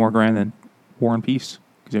more grand than War and Peace,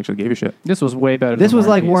 because you actually gave a shit. This was way better This than was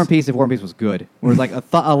like War and Peace. Peace if War and Peace was good. Where it was like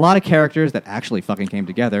a lot of characters that actually fucking came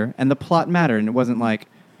together, and the plot mattered, and it wasn't like,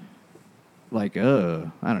 I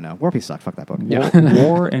don't know. War and Peace sucked. Fuck that book. Yeah.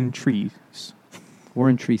 War and Trees. War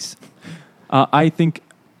and Trees. I think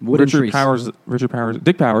Wood and trees.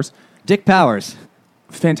 Dick Powers, Dick Powers.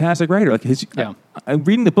 fantastic writer. Like his, Yeah.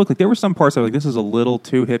 reading the book, like there were some parts that like this is a little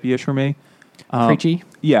too hippie-ish for me. Preachy?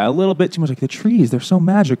 Yeah, a little bit too much. Like the trees, they're so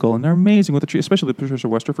magical and they're amazing with the trees, especially the Patricia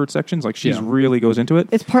Westerford sections. Like she's Yeah. really goes into it.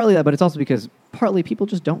 It's partly that, but it's also because partly people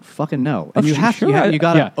just don't fucking know, and Oh, you have sure. you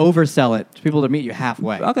got to Yeah. oversell it to people to meet you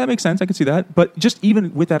halfway. Okay, that makes sense. I can see that. But just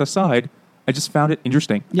even with that aside, I just found it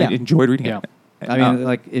interesting. Yeah. I enjoyed reading Yeah. it. I mean,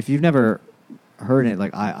 like if you've never heard it,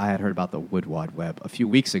 like I had heard about the Wood Wide Web a few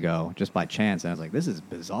weeks ago just by chance, and I was like, this is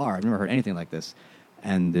bizarre. I've never heard anything like this,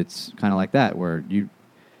 and it's kind of like that where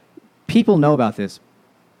people know about this,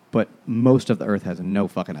 but most of the Earth has no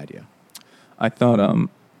fucking idea. I thought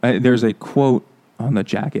there's a quote on the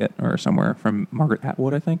jacket or somewhere from Margaret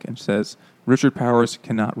Atwood, I think, and it says Richard Powers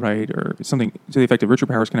cannot write, or something to the effect of Richard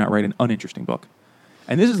Powers cannot write an uninteresting book.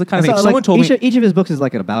 And this is the kind of thing. So, Someone like, told me each of his books is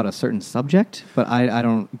like about a certain subject, but I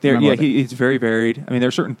don't. remember what he's very varied. I mean, there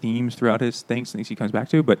are certain themes throughout his things he comes back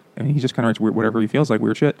to, but I mean, he just kind of writes whatever he feels like,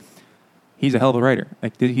 weird shit. He's a hell of a writer.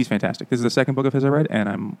 Like he's fantastic. This is the second book of his I read, and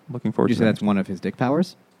I'm looking forward Did you to say the that's one of his Dick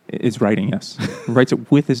Powers? It's writing, yes. Writes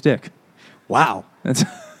it with his dick. Wow, That's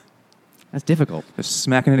that's difficult. just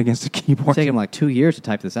smacking it against the keyboard. It's taken him like 2 years to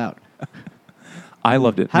type this out. I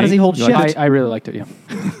loved it. How does he hold You liked shit? it? I really liked it, yeah.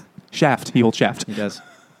 Shaft. He holds Shaft. He does.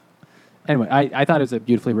 Anyway, I thought it was a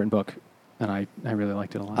beautifully written book, and I really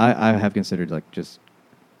liked it a lot. I have considered like just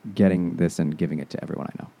getting this and giving it to everyone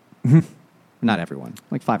I know. Not everyone,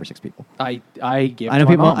 like 5 or 6 people. I gave it I know to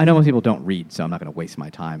my people. mom. I know most people don't read, so I'm not going to waste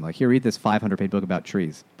my time. Like, here, read this 500-page book about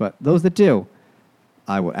trees. But those that do,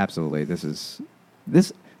 I will absolutely. This is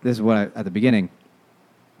what at the beginning.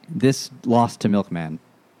 This lost to Milkman.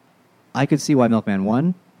 I could see why Milkman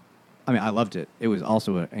won. I mean, I loved it. It was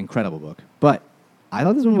also an incredible book, but I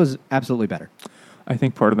thought this one was absolutely better. I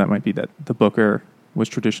think part of that might be that the Booker was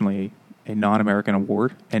traditionally a non-American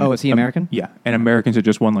award. And Oh, is he American? Yeah, and Americans had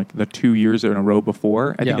just won like the 2 years in a row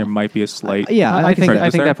before. I Yeah. think there might be a slight. Yeah, I think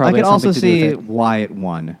prejudice there. that probably I could has also something to do see with it. why it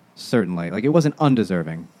won. Certainly, like it wasn't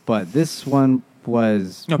undeserving, but this one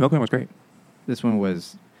was. No, Milkman was great. This one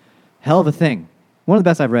was hell of a thing. One of the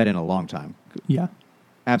best I've read in a long time. Yeah,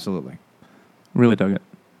 Absolutely. really dug it.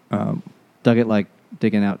 Dug it like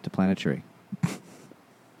digging out to plant a tree.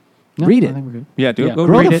 No, Read I it. think we're good. Yeah, dude, Yeah. go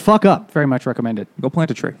Grow read the it. fuck up. Very much recommend it. Go plant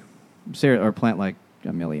a tree. Or plant like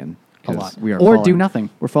a million. A 'cause lot. We are Or do falling- nothing.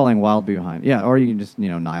 We're falling wildly behind. Yeah, or you can just,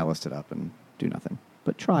 nihilist it up and do nothing.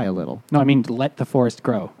 But try a little. No, I mean let the forest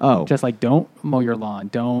grow. Oh. Just like don't mow your lawn,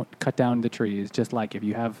 don't cut down the trees. Just like if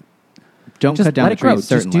you have Don't just cut down let the it grow. trees,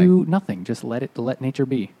 Just certainly. do nothing. Just let nature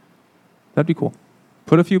be. That'd be cool.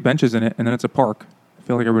 Put a few benches in it, and then it's a park. I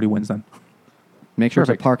feel like everybody wins then. Make sure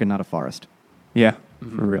Perfect. it's a park and not a forest. Yeah,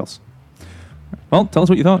 for reals. Well, tell us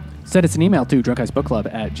what you thought. Send us an email to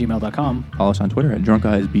drunkguysbookclub@gmail.com. Follow us on Twitter at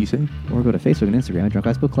DrunkGuysBC. Or go to Facebook and Instagram at Drunk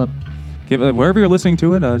Guys Book Club. Wherever you're listening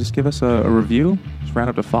to it, just give us a review. Just round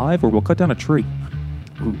up to 5, or we'll cut down a tree.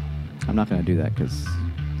 Ooh, I'm not going to do that because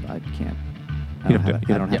I can't. I You don't don't have,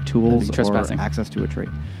 do it. I don't Yep. have tools That'd be or trespassing. access to a tree.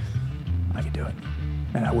 I can do it.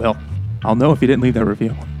 And I will. I'll know if you didn't leave that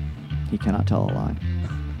review. He cannot tell a lie.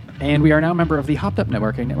 And we are now a member of the Hopped Up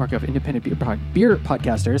Network, a network of independent beer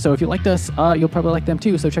podcasters. So if you liked us, you'll probably like them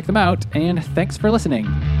too. So check them out. And thanks for listening.